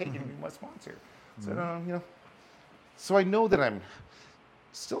and be like, "Hey, give me my sponsor." So you know. So I know that I'm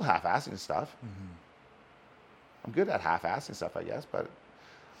still half-assing stuff. I'm good at half-assing stuff, I guess, but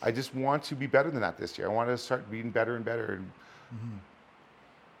I just want to be better than that this year. I want to start being better and better and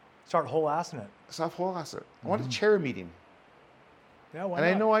Start whole-assing it. stop whole-assing it. I want to chair a meeting. Yeah, why And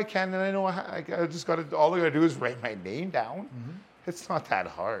not? I know I can, and I know I just got to, all I got to do is write my name down. It's not that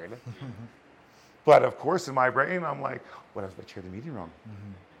hard. But of course, in my brain, I'm like, what if I chair the meeting wrong?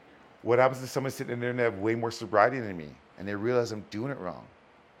 What happens if someone's sitting in there and they have way more sobriety than me, and they realize I'm doing it wrong?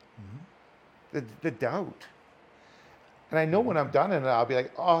 The doubt. And I know when I'm done, and I'll be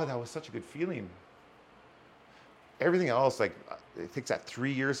like, oh, that was such a good feeling. Everything else, like, it takes that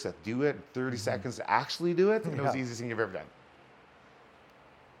 3 years to do it, 30 seconds to actually do it, and it was the easiest thing you've ever done.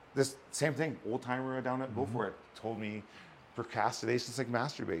 This same thing, old timer down at Go For It told me procrastination is like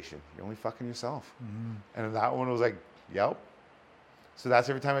masturbation. You're only fucking yourself. And that one was like, yep. So that's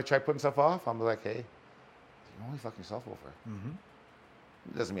every time I try putting stuff off, I'm like, hey, you're only fucking yourself over.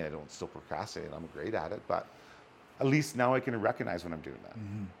 It doesn't mean I don't still procrastinate. I'm great at it, but at least now I can recognize when I'm doing that.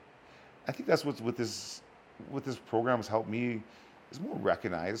 I think that's what's with this program has helped me is more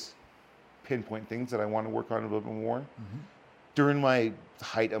recognize, pinpoint things that I want to work on a little bit more. During my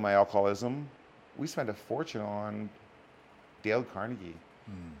height of my alcoholism, we spent a fortune on Dale Carnegie,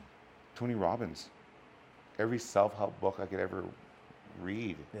 Tony Robbins, every self-help book I could ever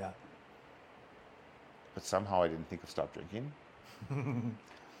read. Yeah. But somehow I didn't think of stop drinking.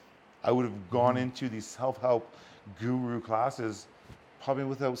 I would have gone into these self-help guru classes probably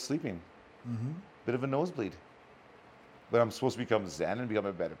without sleeping. Bit of a nosebleed. But I'm supposed to become Zen and become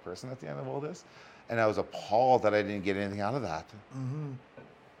a better person at the end of all this. And I was appalled that I didn't get anything out of that.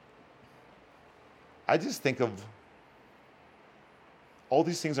 I just think of all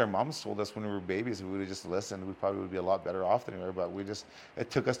these things our moms told us when we were babies. If we would have just listened, we probably would be a lot better off than we were. But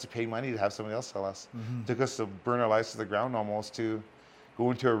it took us to pay money to have somebody else tell us. It took us to burn our lives to the ground almost to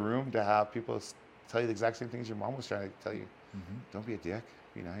go into a room to have people tell you the exact same things your mom was trying to tell you. Don't be a dick.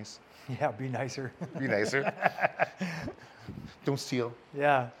 Be nice. Yeah, be nicer. Be nicer. Don't steal.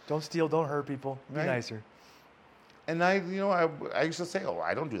 Yeah, don't steal, don't hurt people. Be Right. nicer. And I used to say, oh,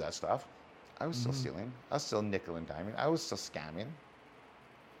 I don't do that stuff. I was still stealing. I was still nickel and diming. I was still scamming.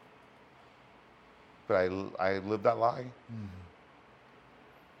 But I lived that lie.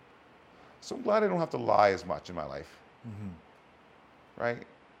 So I'm glad I don't have to lie as much in my life. Right?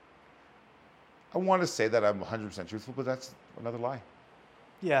 I want to say that I'm 100% truthful, but that's another lie.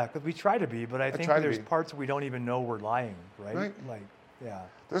 Yeah, because we try to be, but I think try to there's be. parts we don't even know we're lying, right? Right. Like, yeah.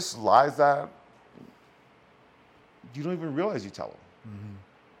 There's lies that you don't even realize you tell them.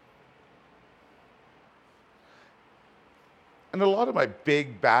 And a lot of my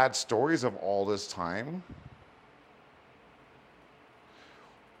big, bad stories of all this time,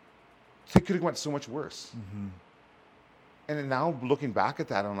 they could have went so much worse. And then now looking back at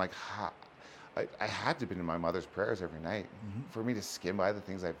that, I'm like, I had to have been in my mother's prayers every night for me to skim by the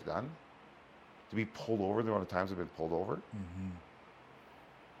things I've done, to be pulled over the amount of times I've been pulled over,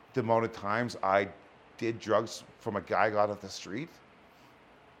 the amount of times I did drugs from a guy I got off the street.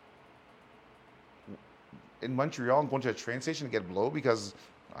 In Montreal, I'm going to a train station to get blow because,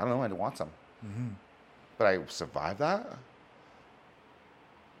 I don't know, I didn't want some. But I survived that.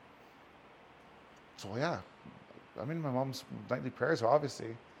 So yeah, I'm in my mom's nightly prayers,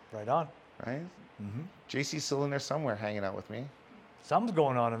 obviously. Right on. Right? JC's still in there somewhere hanging out with me. Something's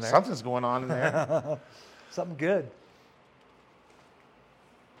going on in there. Something's going on in there. Something good.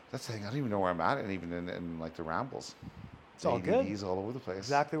 That's the thing. I don't even know where I'm at, and even in like the rambles. It's all good. ADDs all over the place.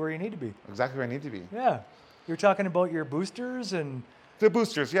 Exactly where you need to be. Exactly where I need to be. Yeah. You're talking about your boosters and The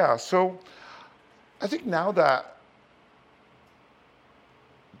boosters, yeah. So I think now that,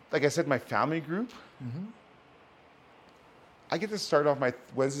 like I said, my family group, I get to start off my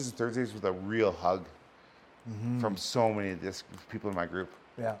Wednesdays and Thursdays with a real hug from so many of these people in my group.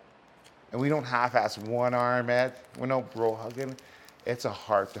 yeah. And we don't half-ass one arm at, we're no bro hugging. It's a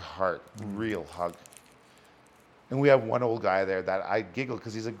heart-to-heart, real hug. And we have one old guy there that I giggle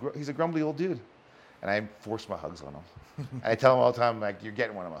because he's a grumbly old dude. And I force my hugs on him. And I tell him all the time, like, you're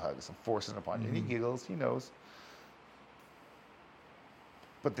getting one of my hugs. I'm forcing it upon you. And he giggles, he knows.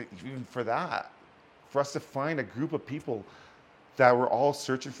 But even for that, for us to find a group of people that were all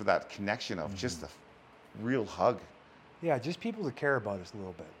searching for that connection of just a real hug. Yeah, just people that care about us a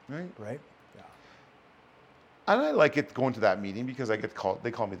little bit. Right? Right? Yeah. And I like it going to that meeting because I get called,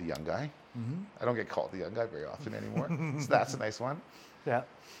 they call me the young guy. I don't get called the young guy very often anymore. So that's a nice one. Yeah.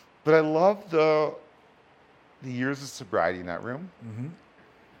 But I love the years of sobriety in that room.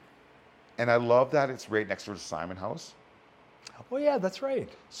 And I love that it's right next door to Simon House. Oh, yeah, that's right.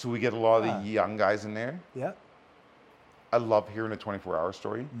 So we get a lot of the young guys in there. Yeah. I love hearing a 24-hour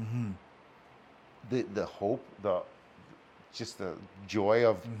story. The hope, just the joy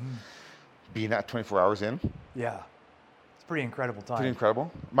of being at 24 hours in. Yeah. It's a pretty incredible time. Pretty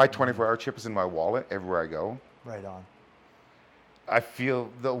incredible. My 24-hour chip is in my wallet everywhere I go. Right on. I feel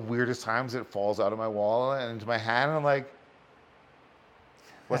the weirdest times it falls out of my wallet and into my hand. And I'm like,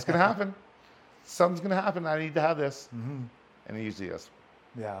 what's going to happen? Something's going to happen. I need to have this. And it usually is.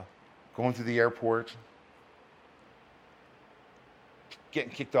 Yeah. Going through the airport,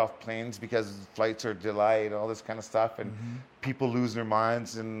 getting kicked off planes because flights are delayed, all this kind of stuff, and people lose their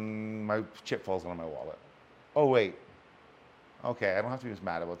minds, and my chip falls out of my wallet. Oh, wait. Okay, I don't have to be as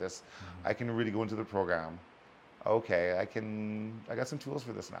mad about this. I can really go into the program. Okay, I got some tools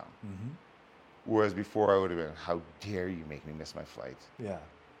for this now. Whereas before I would have been, how dare you make me miss my flight? Yeah.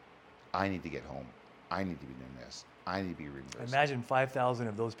 I need to get home. I need to be doing this. I need to be reimbursed. Imagine 5,000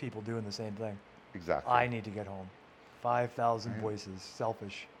 of those people doing the same thing. Exactly. I need to get home. 5,000 voices,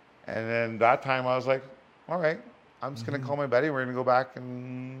 selfish. And then that time I was like, all right, I'm just going to call my buddy. We're going to go back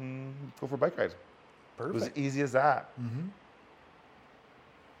and go for a bike ride. Perfect. It was easy as that.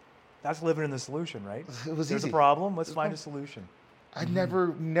 That's living in the solution, right? It was There's easy. a problem. Let's find a solution. I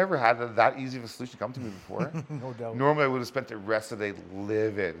never had that easy of a solution come to me before. No doubt. Normally I would have spent the rest of the day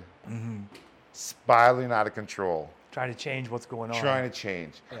livid, spiraling out of control, Trying to change what's going on. trying to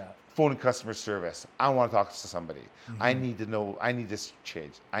change. Yeah. Phoning customer service. I want to talk to somebody. I need to know. I need this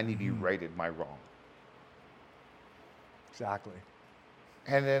change. I need to be righted my wrong. Exactly.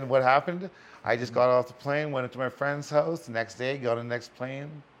 And then what happened? I just got off the plane, went into my friend's house. The next day, got on the next plane,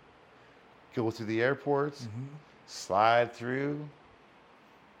 go to the airport, slide through.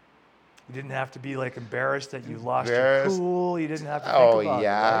 You didn't have to be like embarrassed that you lost Embarrassed. your cool. You didn't have to think Oh about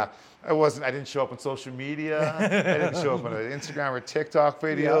yeah. it. I didn't show up on social media. I didn't show up on an Instagram or TikTok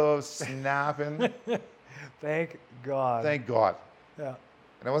video, snapping. Right? Thank God. Thank God. Yeah.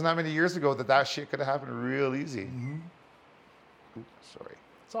 And it wasn't that many years ago that shit could have happened real easy. Oops, sorry.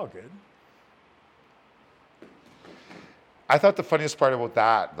 It's all good. I thought the funniest part about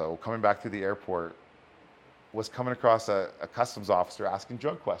that, though, coming back to the airport, was coming across a customs officer asking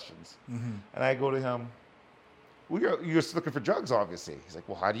drug questions. And I go to him, well, you're just looking for drugs, obviously. He's like,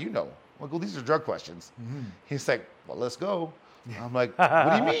 well, how do you know? I go, these are drug questions. He's like, well, let's go. I'm like,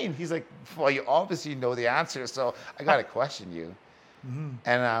 what do you mean? He's like, well, you obviously know the answer, so I got to question you.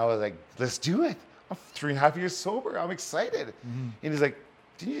 And I was like, let's do it. I'm 3.5 years sober. I'm excited. And he's like,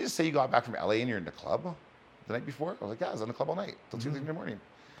 didn't you just say you got back from LA and you're in the club the night before? I was like, yeah, I was in the club all night till 2 in the morning.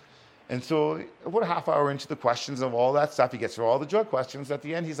 And so about a half hour into the questions of all that stuff, he gets through all the drug questions. At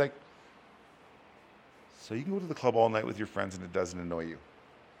the end, he's like, so you can go to the club all night with your friends and it doesn't annoy you?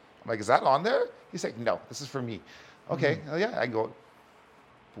 I'm like, is that on there? He's like, no, this is for me. Okay, yeah, I go,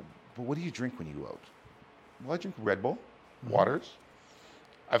 but what do you drink when you go out? Well, I drink Red Bull, waters.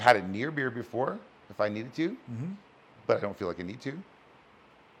 I've had a near beer before if I needed to, but I don't feel like I need to.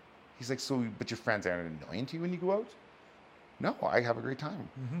 He's like, so, but your friends aren't annoying to you when you go out? No, I have a great time.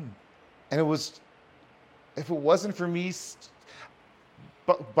 And it was, if it wasn't for me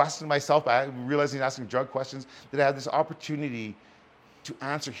busting myself by realizing asking drug questions, that I had this opportunity to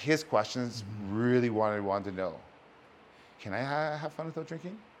answer his questions, really wanted to know. Can I have fun without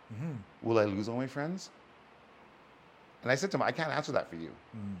drinking? Will I lose all my friends? And I said to him, I can't answer that for you.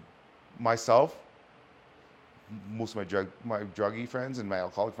 Myself, most of my druggy friends and my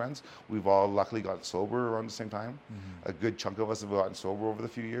alcoholic friends, we've all luckily got sober around the same time. A good chunk of us have gotten sober over the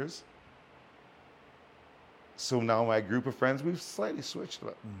few years. So now my group of friends, we've slightly switched.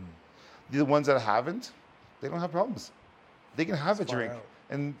 The ones that haven't, they don't have problems. They can have a drink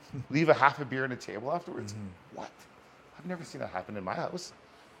and leave a half a beer on the table afterwards. What? I've never seen that happen in my house.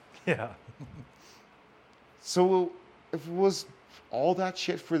 Yeah. So if it was all that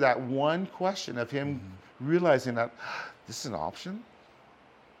shit for that one question of him realizing that this is an option,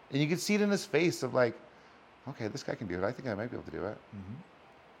 and you could see it in his face of like, okay, this guy can do it. I think I might be able to do it.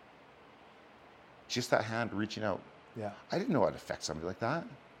 just that hand reaching out. Yeah. I didn't know how to affect somebody like that.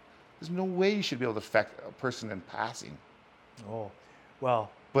 There's no way you should be able to affect a person in passing. Oh,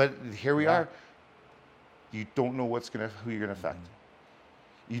 well. But here we Yeah. are. You don't know who you're gonna affect.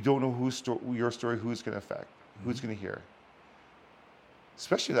 You don't know your story, who's gonna affect, who's gonna hear.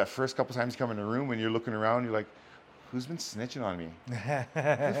 Especially that first couple times you come in the room and you're looking around, you're like, who's been snitching on me? Who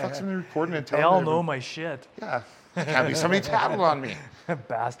the fuck's been recording and telling They all me know my shit. Yeah, can't be somebody tattled on me.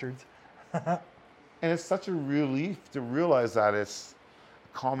 Bastards. And it's such a relief to realize that it's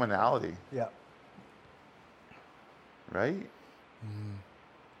a commonality, Yeah. right?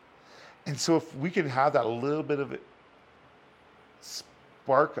 And so if we can have that little bit of a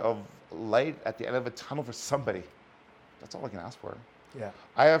spark of light at the end of a tunnel for somebody, that's all I can ask for. Yeah.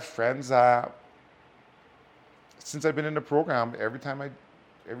 I have friends that, since I've been in the program,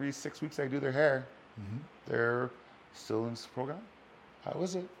 every 6 weeks I do their hair, they're still in this program. How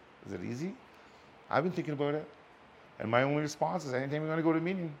is it? Is it easy? I've been thinking about it. And my only response is anytime you want to go to a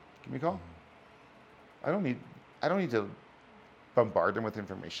meeting, give me a call. I don't need to bombard them with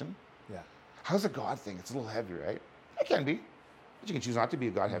information. Yeah. How's a God thing? It's a little heavy, right? It can be. But you can choose not to be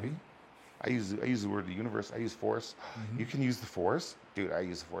a God heavy. I use the word the universe. I use force. You can use the force. Dude, I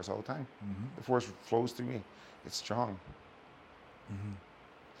use the force all the time. The force flows through me. It's strong.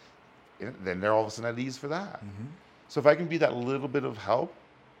 Then they're all of a sudden at ease for that. So if I can be that little bit of help,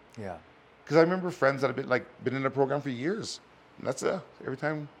 Yeah. because I remember friends that have been in the program for years. And that's every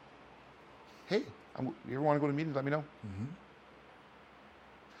time, hey, you ever want to go to a meeting, let me know.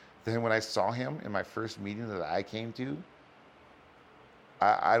 Then when I saw him in my first meeting that I came to,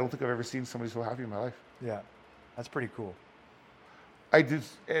 I don't think I've ever seen somebody so happy in my life. Yeah. That's pretty cool. I did,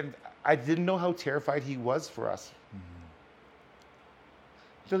 and I didn't know how terrified he was for us.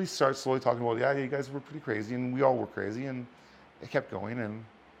 Until he starts slowly talking about, yeah, you guys were pretty crazy, and we all were crazy, and it kept going, and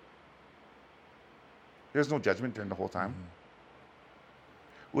there's no judgment during the whole time.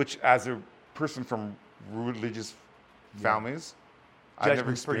 Which, as a person from religious families, I've never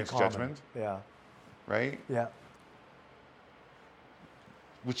Judgment's pretty experienced common. judgment, Yeah. right? Yeah.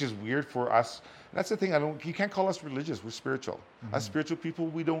 Which is weird for us. And that's the thing. You can't call us religious. We're spiritual. Us spiritual people,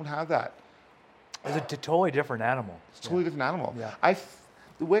 we don't have that. It's a totally different animal. It's a totally different animal. Yeah.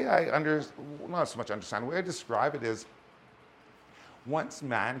 The way not so much understand, the way I describe it is, once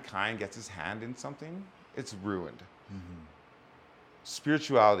mankind gets his hand in something, it's ruined.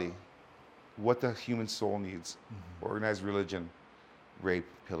 Spirituality, what the human soul needs, organized religion, rape,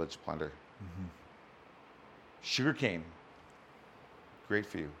 pillage, plunder. Sugarcane, great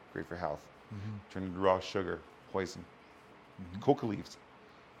for you, great for health. Turn into raw sugar, poison. Coca leaves,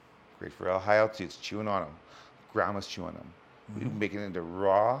 great for high altitudes, chewing on them. Grandmas chew on them. We make it into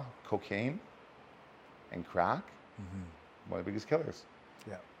raw cocaine and crack. One of the biggest killers.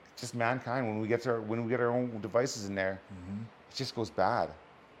 Yeah. Just mankind, when we get our own devices in there, it just goes bad.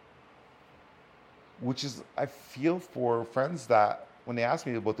 Which is, I feel for friends that when they ask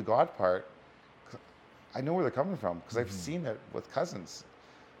me about the God part, I know where they're coming from because I've seen it with cousins.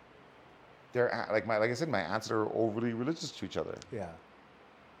 They're like I said, my aunts are overly religious to each other. Yeah.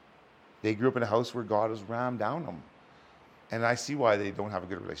 They grew up in a house where God was rammed down them, and I see why they don't have a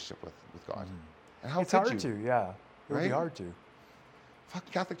good relationship with God. And how It's could hard you? to, yeah. It would be Right? hard to.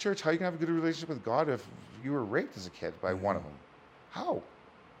 Fucking Catholic Church, how are you gonna have a good relationship with God if you were raped as a kid by one of them? How?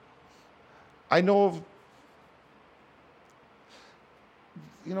 I know of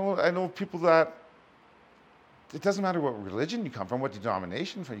people that it doesn't matter what religion you come from, what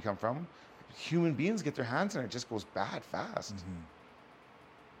denomination you come from. Human beings get their hands in it, it just goes bad fast.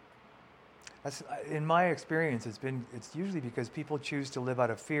 That's, in my experience, it's usually because people choose to live out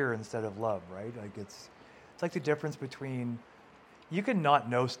of fear instead of love, right? Like it's like the difference between, you can not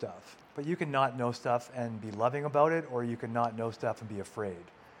know stuff, but you can not know stuff and be loving about it, or you can not know stuff and be afraid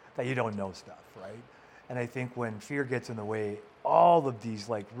that you don't know stuff, right? And I think when fear gets in the way, all of these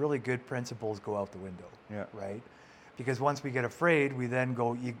like really good principles go out the window, Yeah. right? Because once we get afraid, we then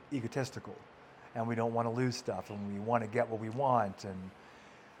go egotistical, and we don't want to lose stuff, and we want to get what we want.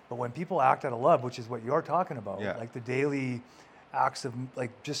 But when people act out of love, which is what you're talking about, Yeah. like the daily acts of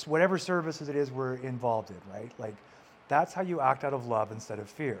like just whatever services it is we're involved in, right? Like that's how you act out of love instead of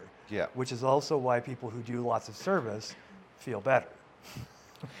fear. Yeah. Which is also why people who do lots of service feel better.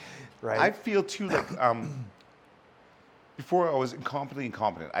 Right? I feel too like before I was completely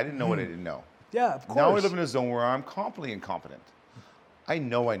incompetent. I didn't know what I didn't know. Yeah, of course. Now I live in a zone where I'm completely incompetent. I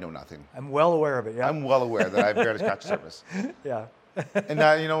know nothing. I'm well aware of it. Yeah. I'm well aware that I barely scratched the surface. Yeah. And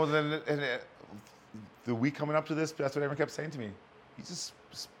that, the week coming up to this, that's what everyone kept saying to me. You just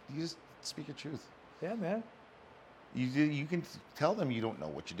speak your truth. Yeah, man. You can tell them you don't know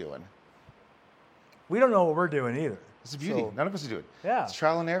what you're doing. We don't know what we're doing either. It's a beauty. So, None of us do it. Yeah. It's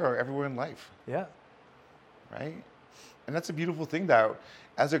trial and error everywhere in life, yeah. right? And that's a beautiful thing that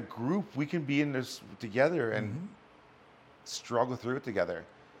as a group, we can be in this together and struggle through it together.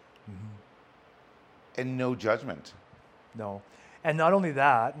 And no judgment. No. And not only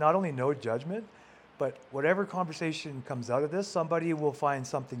that, not only no judgment, but whatever conversation comes out of this, somebody will find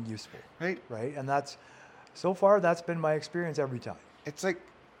something useful. Right? Right? And so far, that's been my experience every time. It's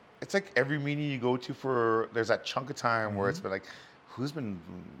like every meeting you go to there's that chunk of time where it's been like, who's been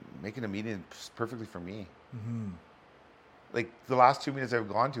making a meeting perfectly for me? Like the last 2 meetings I've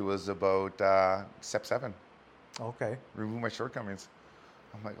gone to was about step 7, Okay. remove my shortcomings.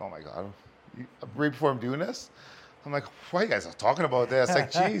 I'm like, oh my God. Right before I'm doing this, I'm like, why are you guys not talking about this?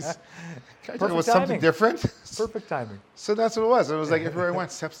 Like, geez, can I talk about something different? Perfect timing. So that's what it was. It was like everywhere I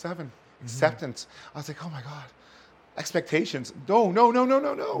went, step 7, acceptance. I was like, oh my God. Expectations. No.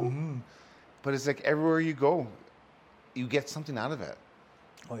 But it's like everywhere you go, you get something out of it.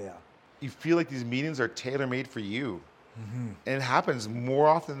 Oh, yeah. You feel like these meetings are tailor-made for you. And it happens more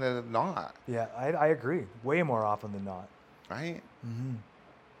often than not, Yeah, I agree. Way more often than not. right?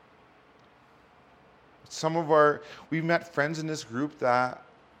 We've met friends in this group that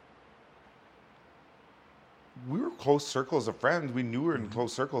we were close circles of friends. We knew we were in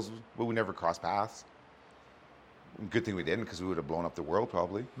close circles, but we never crossed paths. Good thing we didn't, because we would have blown up the world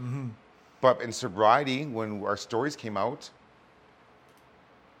probably. But in sobriety, when our stories came out,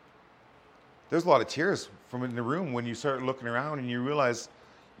 there's a lot of tears from in the room when you start looking around and you realize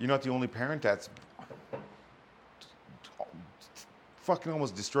you're not the only parent that's fucking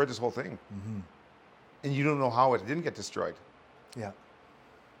almost destroyed this whole thing. And you don't know how it didn't get destroyed. Yeah.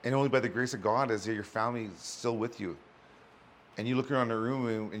 And only by the grace of God is that your family is still with you. And you look around the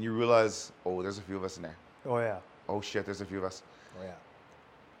room and you realize, oh, there's a few of us in there. Oh, yeah. Oh shit, there's a few of us. Oh, yeah.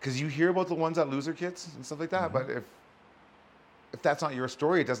 Because you hear about the ones that lose their kids and stuff like that, but if that's not your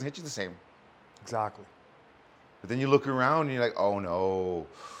story, it doesn't hit you the same. Exactly. But then you look around and you're like, oh no,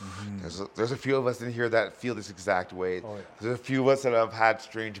 there's a few of us in here that feel this exact way. Oh, yeah. There's a few of us that have had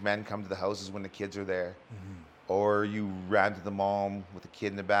strange men come to the houses when the kids are there. Or you ran to the mom with a kid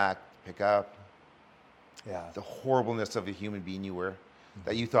in the back to pick up. Yeah. The horribleness of the human being you were,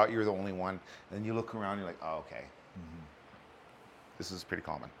 that you thought you were the only one. And then you look around and you're like, oh, okay. This is pretty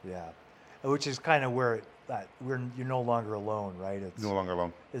common. Yeah. Which is kind of where you're no longer alone, right? It's No longer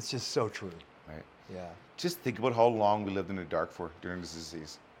alone. It's just so true. Right. Yeah. Just think about how long we lived in the dark for during this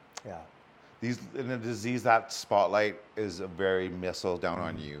disease. Yeah. In a disease, that spotlight is a very missile down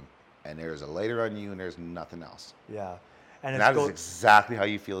on you. And there's a lighter on you and there's nothing else. Yeah. And That is exactly how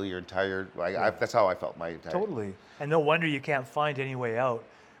you feel your entire, that's how I felt my entire. Totally. And no wonder you can't find any way out,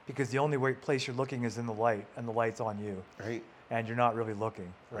 because the only place you're looking is in the light, and the light's on you. Right. And you're not really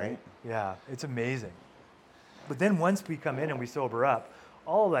looking, right? Right. Yeah, it's amazing. But then once we come in and we sober up,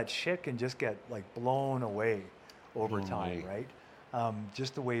 all of that shit can just get like blown away over time, right?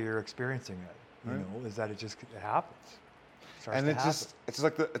 Just the way you're experiencing it, you know, is that it happens. Starts And to it's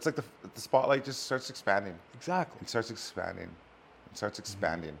like the spotlight just starts expanding. Exactly. It starts expanding. It starts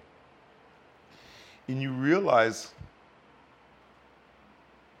expanding. And you realize,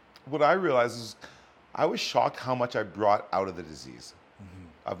 what I realized is, I was shocked how much I brought out of the disease,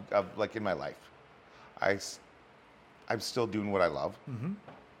 of like in my life. I'm still doing what I love.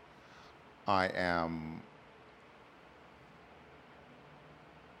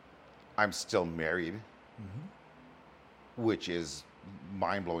 I'm still married, which is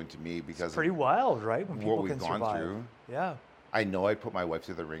mind-blowing to me because It's pretty wild, right? When people what we've can gone survive. through. Yeah. I know I put my wife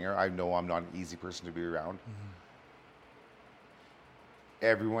through the ringer. I know I'm not an easy person to be around.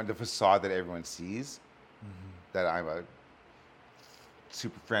 Everyone, the facade that everyone sees, that I'm a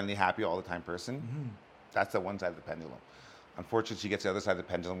super friendly, happy all the time person, that's the one side of the pendulum. Unfortunately, she gets the other side of the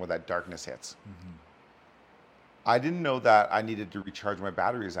pendulum where that darkness hits. I didn't know that I needed to recharge my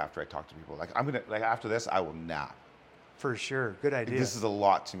batteries after I talk to people. After this, I will nap. For sure. Good idea. This is a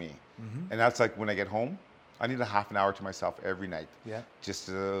lot to me. And that's like when I get home, I need a half an hour to myself every night, just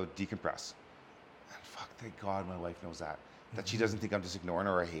to decompress. And fuck, thank God my wife knows that. That she doesn't think I'm just ignoring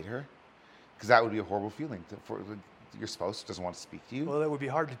her or I hate her. Because that would be a horrible feeling. Your spouse doesn't want to speak to you. Well, it would be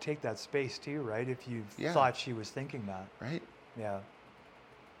hard to take that space too, right? If you thought she was thinking that. Right? Yeah.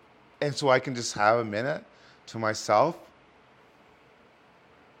 And so I can just have a minute to myself.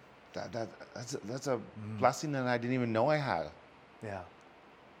 That's a blessing that I didn't even know I had. Yeah.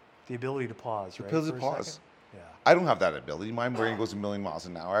 The ability to pause, right? The ability to for a pause. second? Yeah. I don't have that ability. My brain goes a million miles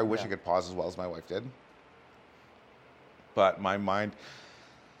an hour. I wish I could pause as well as my wife did. But my mind,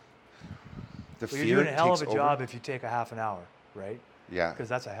 You're doing a hell of a job if you take a half an hour, right? Yeah. Because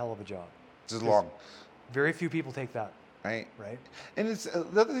that's a hell of a job. Just long. Very few people take that, Right. right? And it's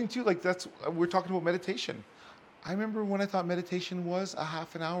the other thing too, like we're talking about meditation. I remember when I thought meditation was a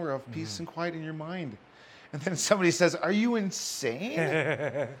half an hour of peace and quiet in your mind. And then somebody says, are you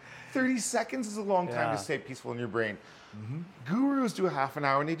insane? 30 seconds is a long time to stay peaceful in your brain. Gurus do a half an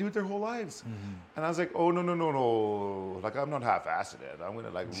hour and they do it their whole lives. And I was like, oh, no. Like, I'm not half-assed it. I'm going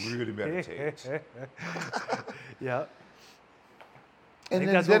to like really meditate. Yeah. I And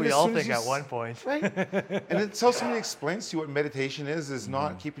think that's what we as all soon as think you at one point. Right? And until somebody explains to you what meditation is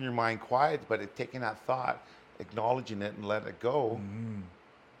not keeping your mind quiet, but taking that thought, acknowledging it and letting it go.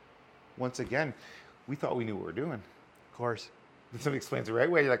 Once again, we thought we knew what we were doing. Of course. When somebody explains the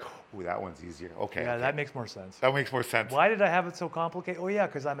right way, you're like, oh, that one's easier. Okay. Yeah, okay. that makes more sense. That makes more sense. Why did I have it so complicated? Oh, yeah,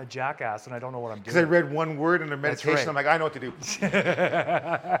 because I'm a jackass and I don't know what I'm doing. Because I read one word in a meditation, right. I'm like, I know what to do.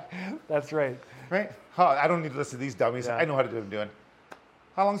 That's right. Right? Oh, I don't need to listen to these dummies. Yeah. I know how to do what I'm doing.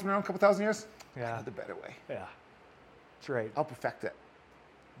 How long's it been around? A couple thousand years? Yeah. The better way. Yeah. That's right. I'll perfect it.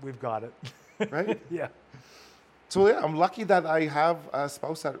 We've got it. Right? Yeah. So yeah, I'm lucky that I have a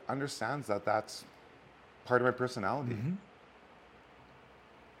spouse that understands that that's part of my personality.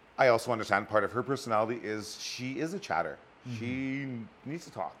 I also understand part of her personality is she is a chatter. She needs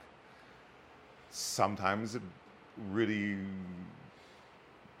to talk. Sometimes it really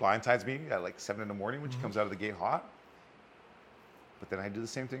blindsides me at like 7 a.m. when she comes out of the gate hot. But then I do the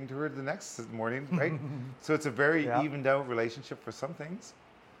same thing to her the next morning, right? So it's a very evened out relationship for some things.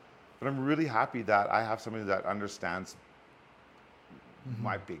 But I'm really happy that I have somebody that understands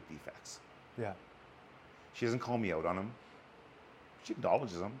my big defects. Yeah. She doesn't call me out on them. She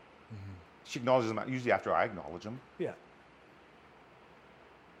acknowledges them. She acknowledges them usually after I acknowledge them. Yeah.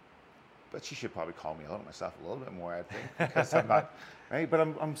 But she should probably call me out on myself a little bit more, I think, because I'm not, right? But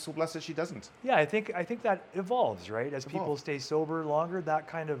I'm so blessed that she doesn't. Yeah, I think that evolves, right? As people stay sober longer, that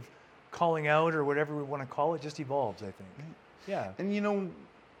kind of calling out or whatever we want to call it just evolves, I think. Yeah. And you know,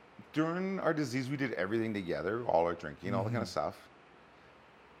 during our disease, we did everything together, all our drinking, all that kind of stuff.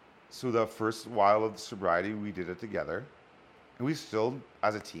 So the first while of sobriety, we did it together. And we still,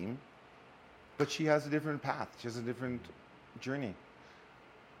 as a team, but she has a different path. She has a different journey.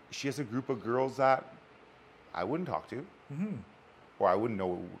 She has a group of girls that I wouldn't talk to, or I wouldn't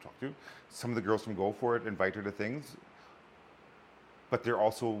know who to talk to. Some of the girls from Go For It invite her to things, but they're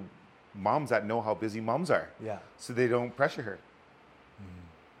also moms that know how busy moms are. Yeah. So they don't pressure her.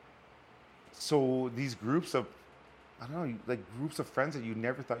 So these groups of, I don't know, like groups of friends that you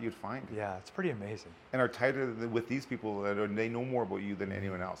never thought you'd find. Yeah, it's pretty amazing. And are tighter with these people that they know more about you than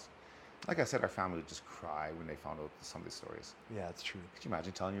anyone else. Like I said, our family would just cry when they found out some of these stories. Yeah, it's true. Could you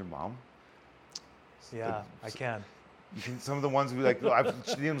imagine telling your mom? Yeah, I can. You can, some of the ones we like, I've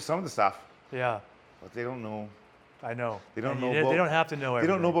seen some of the stuff, Yeah, but they don't know. I know. They don't And know They about- don't have to know They everything.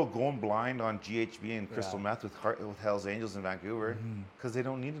 don't know about going blind on GHB and crystal Yeah. meth with Hell's Angels in Vancouver because they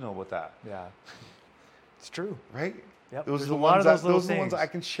don't need to know about that, Yeah, it's true. right? Yep. Those There's are the a lot ones of those that, little those are the ones things. I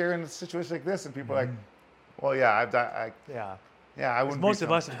can share in a situation like this, and people are like, "Well, yeah, I've done. Yeah. I wouldn't." Most be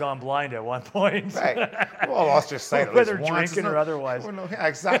of us have gone blind at one point. right? Well, lost your sight at Whether least once. drinking or otherwise. Well, no, yeah,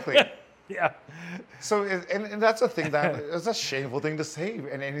 exactly. Yeah. So, and that's a thing that it's a shameful thing to say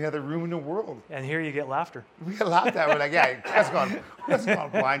in any other room in the world. And here you get laughter. We get laughed at. We're like, yeah, who has gone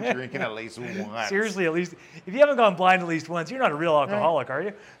blind drinking at least once? Seriously, at least if you haven't gone blind at least once, you're not a real alcoholic, are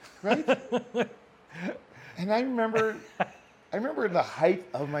you? Right? And I remember in the height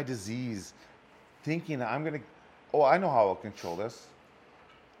of my disease, thinking I know how I'll control this.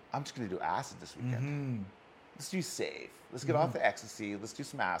 I'm just gonna do acid this weekend. Let's do safe. Let's get off the ecstasy. Let's do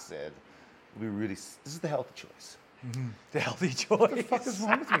some acid. This is the healthy choice. The healthy choice. What the fuck is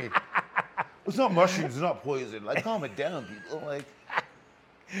wrong with me? It's not mushrooms. It's not poison. Like, calm it down, people. Like,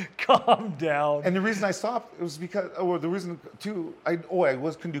 Calm down. and the reason I stopped it was because, the reason too,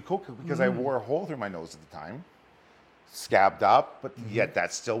 couldn't do coke because I wore a hole through my nose at the time, scabbed up, but yet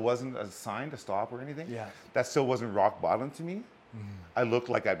that still wasn't a sign to stop or anything. Yeah. That still wasn't rock bottom to me. I looked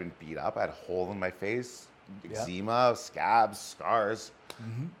like I'd been beat up. I had a hole in my face, eczema, scabs, scars,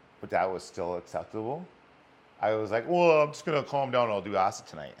 but that was still acceptable. I was like, well, I'm just gonna calm down and I'll do acid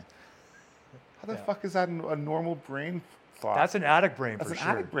tonight. How the fuck is that a normal brain thought? That's an addict brain That's for an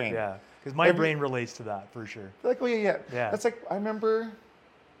sure. addict brain. Yeah. Because my brain relates to that for sure. Like, oh yeah. Yeah. That's like, I remember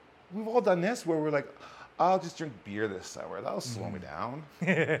we've all done this where we're like, I'll just drink beer this summer. That'll slow me down.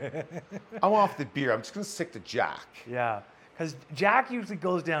 I'm off the beer. I'm just gonna stick to Jack. Yeah. Because Jack usually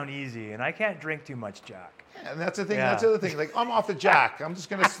goes down easy, and I can't drink too much Jack. And that's the thing. Yeah. That's the other thing. Like, I'm off the Jack. I'm just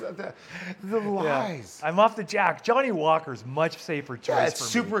gonna the lies. I'm off the Jack. Johnny Walker's much safer choice Yeah, it's for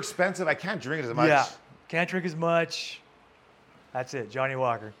super me. expensive. I can't drink it as much. Yeah. Can't drink as much. That's it. Johnny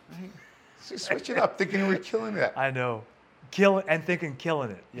Walker. So switch it up, thinking we're killing it. I know. Killing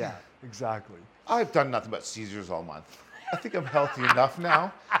it. Yeah, exactly. I've done nothing but Caesars all month. I think I'm healthy enough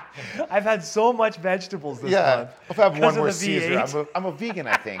now. I've had so much vegetables this month. If I have because one more of the V8. Caesar, I'm a vegan,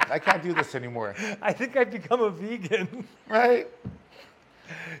 I think. I can't do this anymore. I think I've become a vegan. Right?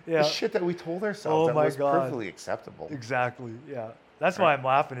 Yeah. The shit that we told ourselves Oh that my was God. perfectly acceptable. Exactly. Yeah. That's why I'm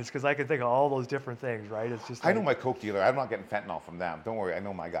laughing. It's because I can think of all those different things, right? It's just. I know like- my Coke dealer. I'm not getting fentanyl from them. Don't worry, I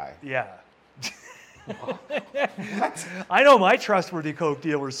know my guy. Yeah. I know my trustworthy Coke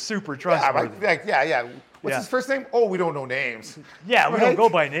dealer's super trustworthy. Yeah. What's Yeah. his first name? Oh, we don't know names. Yeah, we Right? don't go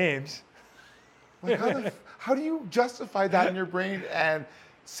by names. Like, how do you justify that in your brain and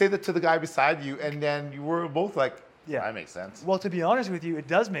say that to the guy beside you, and then you were both like, Yeah. that makes sense. Well, to be honest with you, it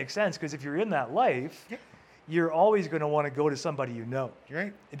does make sense because if you're in that life, you're always going to want to go to somebody you know.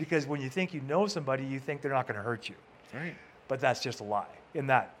 Right? Because when you think you know somebody, you think they're not going to hurt you. Right. But that's just a lie in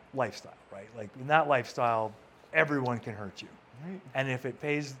that lifestyle, right? Like in that lifestyle, everyone can hurt you. Right. And if it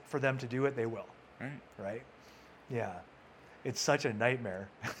pays for them to do it, they will, Right. right? Yeah. It's such a nightmare.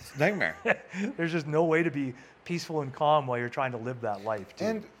 Nightmare. There's just no way to be peaceful and calm while you're trying to live that life, too.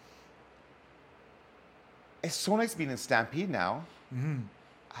 And it's so nice being in Stampede now. Mm-hmm.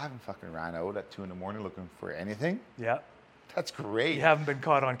 I haven't fucking ran out at 2 a.m. looking for anything. Yeah. That's great. You haven't been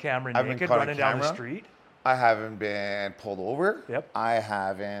caught on camera Haven't been naked caught on running down the camera. street. I haven't been pulled over. Yep.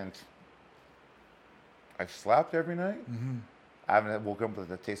 I've slept every night. Mm-hmm. I haven't woken up with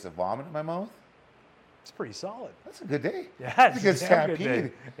the taste of vomit in my mouth. It's pretty solid. That's a good day. Yeah, That's a good it's a damn good day.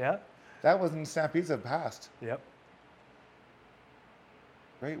 Stampede. Yeah. That wasn't Stampedes of the past, Yep.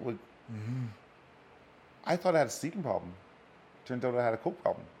 right? Well, Mm-hmm. I thought I had a sleeping problem. Turns out I had a coke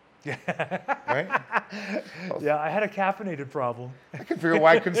problem, Yeah. right? Yeah, I had a caffeinated problem. I can figure out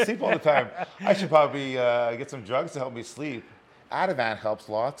why I couldn't sleep all the time. I should probably get some drugs to help me sleep. Ativan helps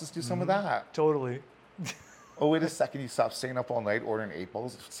lots. Let's do some of that. Totally. Oh, wait a second. You stop staying up all night ordering 8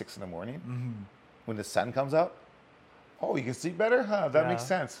 balls at 6 in the morning when the sun comes up. Oh, you can sleep better? Huh? That makes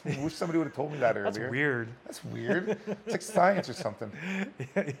Yeah. sense. I wish somebody would have told me that earlier. That's weird. That's weird. It's like science or something.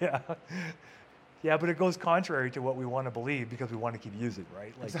 Yeah. Yeah, but it goes contrary to what we want to believe because we want to keep using,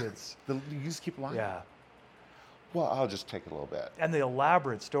 right? Like Exactly. it's You just keep lying. yeah. Well, I'll just take a little bit. And the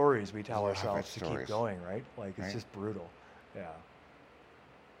elaborate stories we tell Elaborate ourselves to keep stories. going, right? Like it's Right. just brutal. Yeah.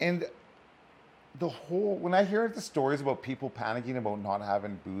 And the whole, when I hear the stories about people panicking about not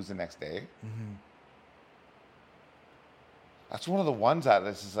having booze the next day, that's one of the ones that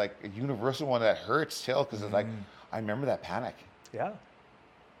this is like a universal one that hurts still because it's like, I remember that panic. Yeah.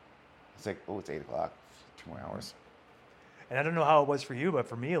 It's like, oh, it's 8 o'clock, 2 more hours. And I don't know how it was for you, but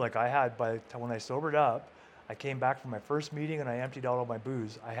for me, like I had when I sobered up, I came back from my first meeting and I emptied out all my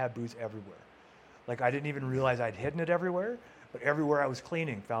booze. I had booze everywhere. Like I didn't even realize I'd hidden it everywhere, but everywhere I was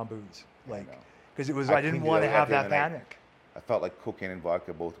cleaning, found booze. Like know. because it was I I didn't cleaned it want to out have at the end that of the night. panic. I felt like cocaine and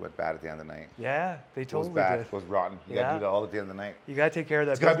vodka both went bad at the end of the night. Yeah, they Goes totally bad, did. goes rotten. You Yeah. gotta do that all at the end of the night. You got to take care of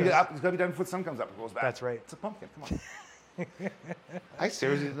that It's gotta be business. up. It's gotta be done before the sun comes up. It goes back. That's right. It's a pumpkin. Come on. I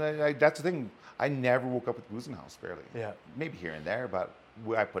seriously, that's the thing. I never woke up with booze in the house, barely. Yeah. Maybe here and there, but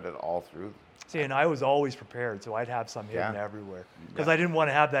I put it all through. See, and I was always prepared, so I'd have some hidden Yeah. everywhere because Yeah. I didn't want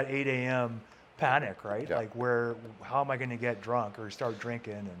to have that 8 a.m. panic, right? Yeah. Like how am I going to get drunk or start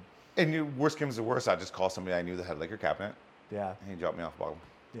drinking? And And worst comes to worst, I'd just call somebody I knew that had a liquor cabinet, yeah, and he'd drop me off a bottle.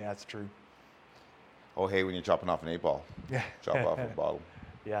 yeah, that's true. Oh, hey, when you're dropping off an 8 ball, Yeah. drop off a bottle.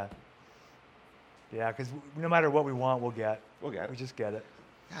 Yeah. Yeah, because no matter what we want, we'll get. We'll get We it. just get it.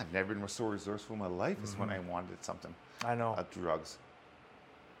 Yeah, I've never been so resourceful in my life as when I wanted something. I know. Drugs.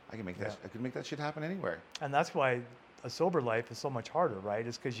 I can make that. Yeah. I could make that shit happen anywhere. And that's why a sober life is so much harder, right?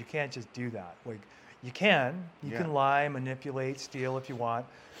 Is because you can't just do that. Like you can Yeah. lie, manipulate, steal if you want,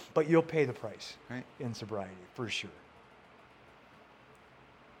 but you'll pay the price Right. in sobriety for sure.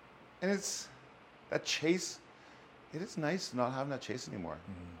 And it's that chase. It is nice not having that chase anymore.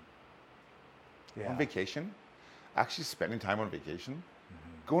 Yeah. On vacation, actually spending time on vacation,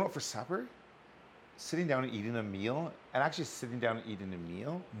 going out for supper, sitting down and eating a meal, and actually sitting down and eating a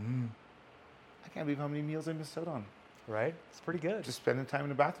meal. I can't believe how many meals I missed out on. Right? It's pretty good. Just spending time in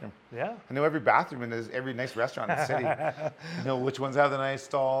the bathroom. Yeah. I know every bathroom in every nice restaurant in the city. You know which ones have the nice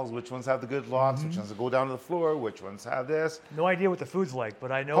stalls, which ones have the good locks, which ones go down to the floor, which ones have this. No idea what the food's like,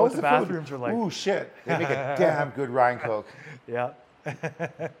 but I know How's what the food? bathrooms are like. Ooh, shit. They make a damn good Ryan Coke. Yeah.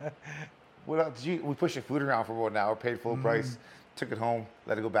 What else? We pushed your food around for about an hour, paid full price, took it home,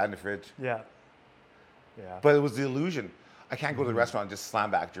 let it go bad in the fridge. Yeah. Yeah. But it was the illusion. I can't go to the restaurant and just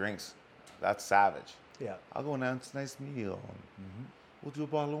slam back drinks. That's savage. yeah. I'll go announce a nice meal. We'll do a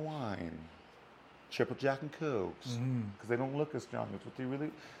bottle of wine. Triple Jack and Cokes. Because they don't look as strong as what they really...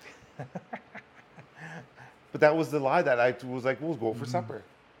 But that was the lie that I was like, we'll go for supper.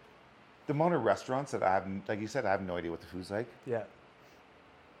 The amount of restaurants that I have, like you said, I have no idea what the food's like. Yeah.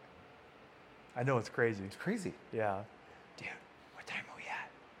 I know it's crazy. It's crazy. Yeah. Dude, what time are we at?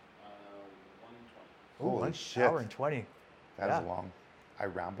 1:20. Ooh, Holy an shit. hour and 20. That Yeah. is long. I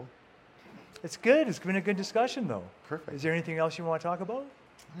ramble. It's good. It's been a good discussion, though. Perfect. Is there anything else you want to talk about?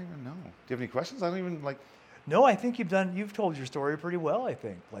 I don't even know. Do you have any questions? I don't even like. No, I think you've told your story pretty well, I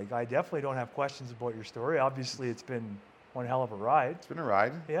think. Like, I definitely don't have questions about your story. Obviously, it's been one hell of a ride. It's been a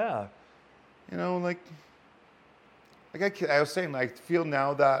ride. Yeah. You know, like I was saying, I feel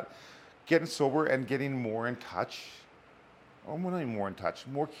now that getting sober and getting more in touch, or not even more in touch,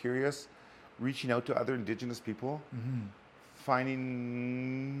 more curious, reaching out to other Indigenous people,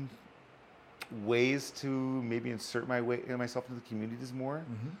 finding ways to maybe insert myself into the communities more,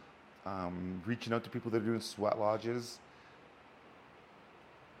 reaching out to people that are doing sweat lodges.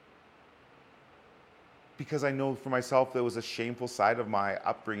 Because I know for myself there was a shameful side of my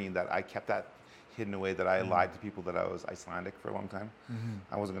upbringing that I kept that hidden away, that I lied to people that I was Icelandic for a long time.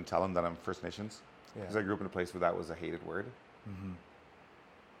 I wasn't going to tell them that I'm First Nations because I grew up in a place where that was a hated word.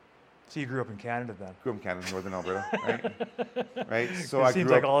 So you grew up in Canada then? Grew up in Canada, Northern Alberta, right? Right. So It I seems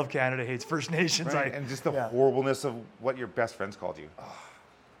grew like up, all of Canada hates First Nations. right? And just the yeah. horribleness of what your best friends called you.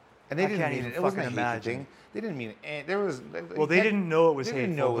 And they I didn't can't mean even it. It wasn't a fucking hateful imagine. thing. They didn't mean it. And there was. Well, they didn't know it was they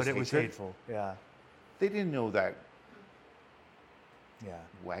didn't hateful, know but it was hatred. hateful. Yeah. They didn't know that Yeah.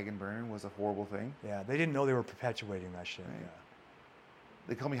 wagon burning was a horrible thing. Yeah. They didn't know they were perpetuating that shit. Right. Yeah.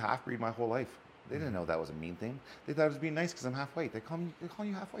 They called me half breed my whole life. They didn't know that was a mean thing. They thought it was being nice because I'm half white. They're calling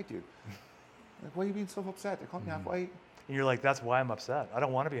you half white, dude. Like, why are you being so upset? They're calling me half white. And you're like, that's why I'm upset. I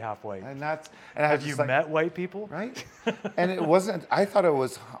don't want to be half white. And I was Have just you like, met white people? right? And it wasn't. I thought it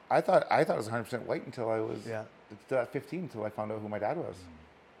was 100% white until I was Yeah. at 15, until I found out who my dad was.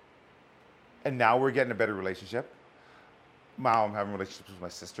 And now we're getting a better relationship. Now I'm having relationships with my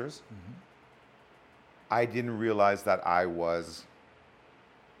sisters. I didn't realize that I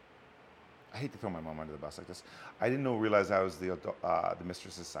hate to throw my mom under the bus like this. I didn't realize I was the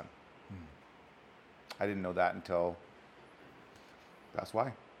mistress's son. I didn't know that until. That's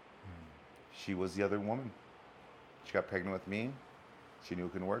why. She was the other woman. She got pregnant with me. She knew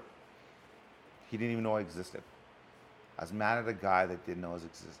it couldn't work. He didn't even know I existed. I was mad at a guy that didn't know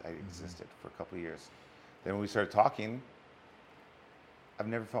I existed for a couple of years. Then when we started talking, I've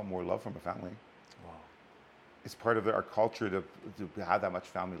never felt more love from a family. Wow. It's part of our culture to have that much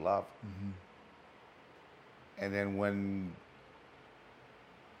family love. And then when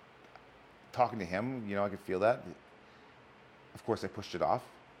talking to him, I could feel that. Of course, I pushed it off,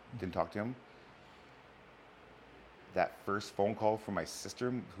 didn't talk to him. That first phone call from my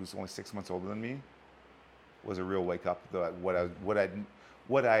sister, who's only 6 months older than me, was a real wake up. What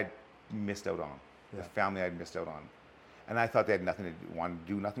I'd missed out on, the family I'd missed out on, and I thought they had nothing to want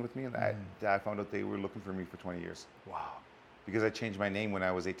to do nothing with me, and I found out they were looking for me for 20 years. Wow. Because I changed my name when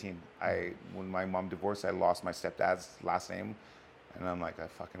I was 18. When my mom divorced, I lost my stepdad's last name, and I'm like, I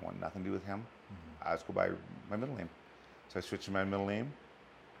fucking want nothing to do with him. I just go by my middle name. So I switched to my middle name.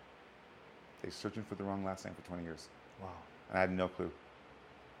 They were searching for the wrong last name for 20 years. Wow. And I had no clue.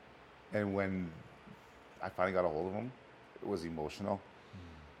 And when I finally got a hold of them, it was emotional.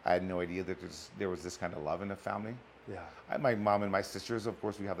 I had no idea that there was this kind of love in the family. Yeah. My mom and my sisters, of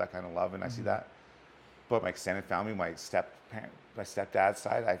course, we have that kind of love, and I see that. But my extended family, my stepdad's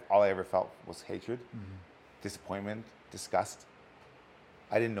side, all I ever felt was hatred, disappointment, disgust.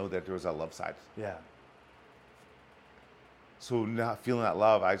 I didn't know that there was a love side. Yeah. So now feeling that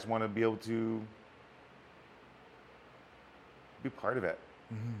love, I just want to be able to be part of it.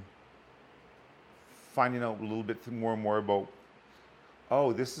 Finding out a little bit more and more about,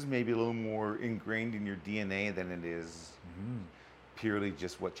 this is maybe a little more ingrained in your DNA than it is purely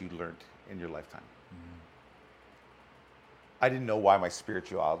just what you learned in your lifetime. I didn't know why my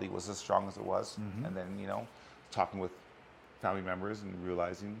spirituality was as strong as it was. And then, talking with family members and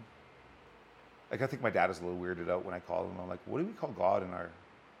realizing, like, I think my dad was a little weirded out when I called him. I'm like, what do we call God in our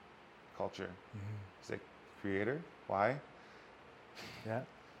culture? He's like, Creator. Why? Yeah.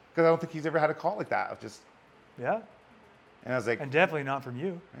 Because I don't think he's ever had a call like that. Of just, Yeah. and I was like, And definitely not from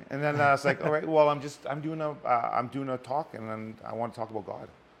you. and then I was like, all right, well, I'm doing a talk, and then I want to talk about God,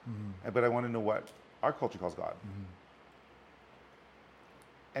 but I want to know what our culture calls God,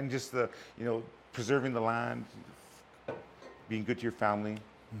 and just preserving the land, being good to your family,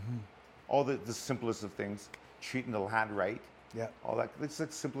 all the simplest of things, treating the land right, Yeah. all that. It's the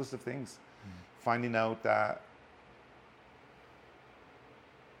simplest of things. Finding out that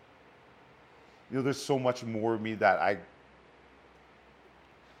there's so much more of me that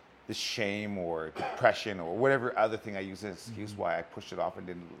the shame or depression or whatever other thing I use as an excuse why I pushed it off and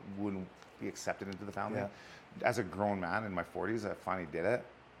wouldn't be accepted into the family. Yeah. As a grown man in my 40s, I finally did it.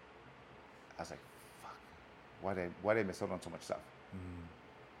 I was like, fuck, why did I miss out on so much stuff?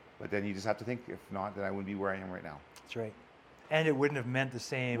 But then you just have to think, if not, then I wouldn't be where I am right now. That's right. And it wouldn't have meant the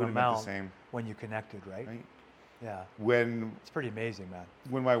same Wouldn't have meant amount the same. when you connected, right? Right? Yeah. When It's pretty amazing, man.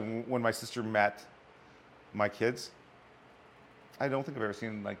 when my sister met my kids, I don't think I've ever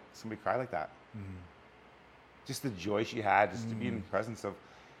seen like somebody cry like that. Just the joy she had, just to be in the presence of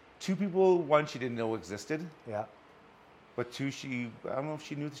two people. One she didn't know existed, Yeah. but two I don't know if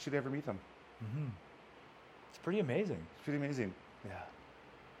she knew that she'd ever meet them. It's pretty amazing. It's pretty amazing. Yeah.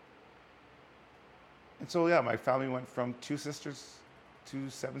 And so yeah, my family went from 2 sisters to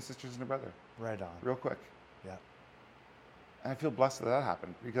 7 sisters and a brother, Right on. real quick. Yeah. And I feel blessed that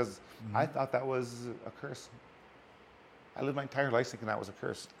happened because I thought that was a curse. I lived my entire life thinking that was a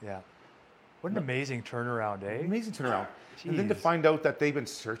curse. Yeah. What an amazing turnaround, eh? Amazing turnaround. And then to Jeez. find out that they've been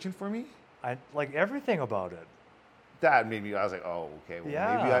searching for me, I like everything about it. that made me, I was like, oh, okay, well,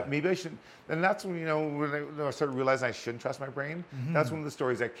 Yeah. maybe I shouldn't. And that's when, when I started realizing I shouldn't trust my brain. That's one of the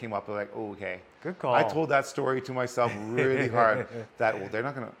stories that came up, like, oh, okay. Good call. I told that story to myself really hard that, well, they're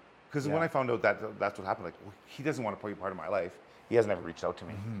not going to, because when Yeah. I found out that that's what happened, like, well, he doesn't want to be part of my life. He hasn't ever reached out to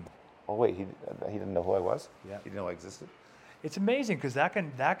me. Oh, wait, he didn't know who I was? Yeah. He didn't know I existed? It's amazing because that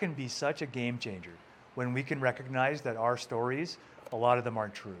can be such a game changer when we can recognize that our stories, a lot of them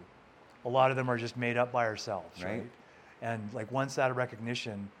aren't true. A lot of them are just made up by ourselves, right? Right. And like once that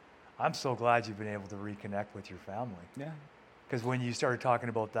recognition, I'm so glad you've been able to reconnect with your family. Yeah. Because when you started talking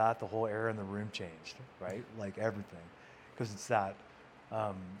about that, the whole air in the room changed, right? Like everything, because it's that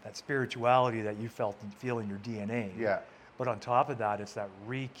spirituality that you feel in your DNA. Yeah. But on top of that, it's that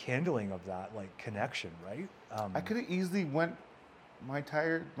rekindling of that like connection, right? I could have easily went my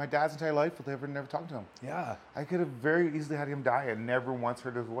dad's entire life without never talking to him. Yeah. I could have very easily had him die and never once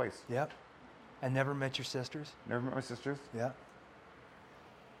heard his voice. Yep. And never met your sisters. Never met my sisters. Yeah.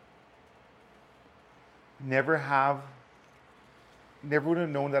 Never would have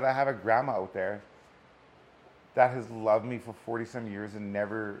known that I have a grandma out there that has loved me for 40 some years and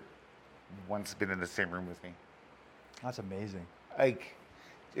never once been in the same room with me. That's amazing. Like,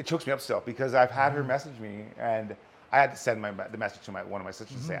 it chokes me up still because I've had her message me and I had to send the message to one of my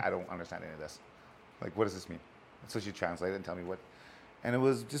sisters and say, I don't understand any of this. Like, what does this mean? So she translated and tell me what. And it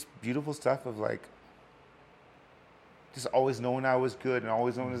was just beautiful stuff of like, just always knowing I was good and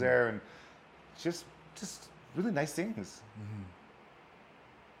always knowing I was there and just really nice things.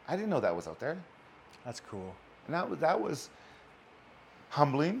 I didn't know that was out there. That's cool. And that was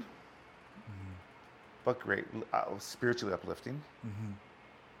humbling, but great, spiritually uplifting.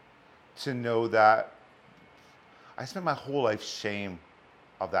 To know that I spent my whole life shame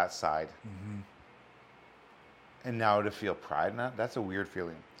of that side. And now to feel pride in that, that's a weird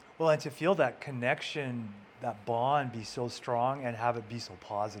feeling. Well, and to feel that connection, that bond be so strong and have it be so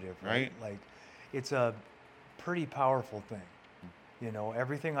positive, right? Like, it's a pretty powerful thing. You know,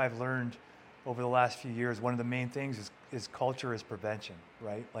 everything I've learned over the last few years, one of the main things is culture is prevention,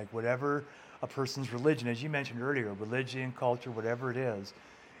 right? Like whatever a person's religion, as you mentioned earlier, religion, culture, whatever it is,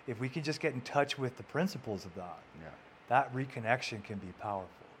 if we can just get in touch with the principles of that, that reconnection can be powerful.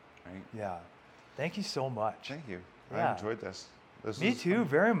 Right? Yeah. Thank you so much. Thank you. Yeah. I enjoyed this. Me too,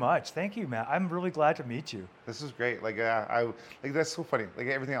 very much. Thank you, man. I'm really glad to meet you. This is great. Like, that's so funny. Like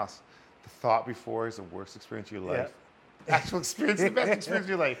everything else, the thought before is the worst experience of your life. Actual experience, the best experience of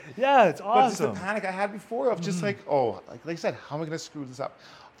your life. Yeah, it's But just awesome. the panic I had before of just like I said, how am I going to screw this up?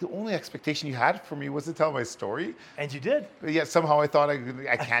 The only expectation you had for me was to tell my story. And you did. But yet somehow I thought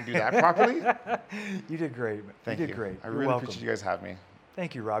I can't do that properly. You did great. Thank you you. did great. I You're really welcome. appreciate you guys having me.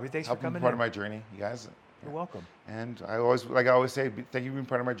 Thank you, Robbie. Thanks for Helping be coming part in. of my journey, you guys. You're welcome. And I always say, thank you for being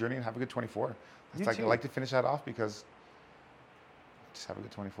part of my journey and have a good 24. You I too. like to finish that off because just have a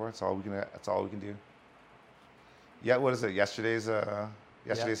good 24. That's all we can do. Yeah, what is it? Yesterday's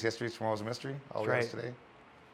history, tomorrow's a mystery. All That's that right. today.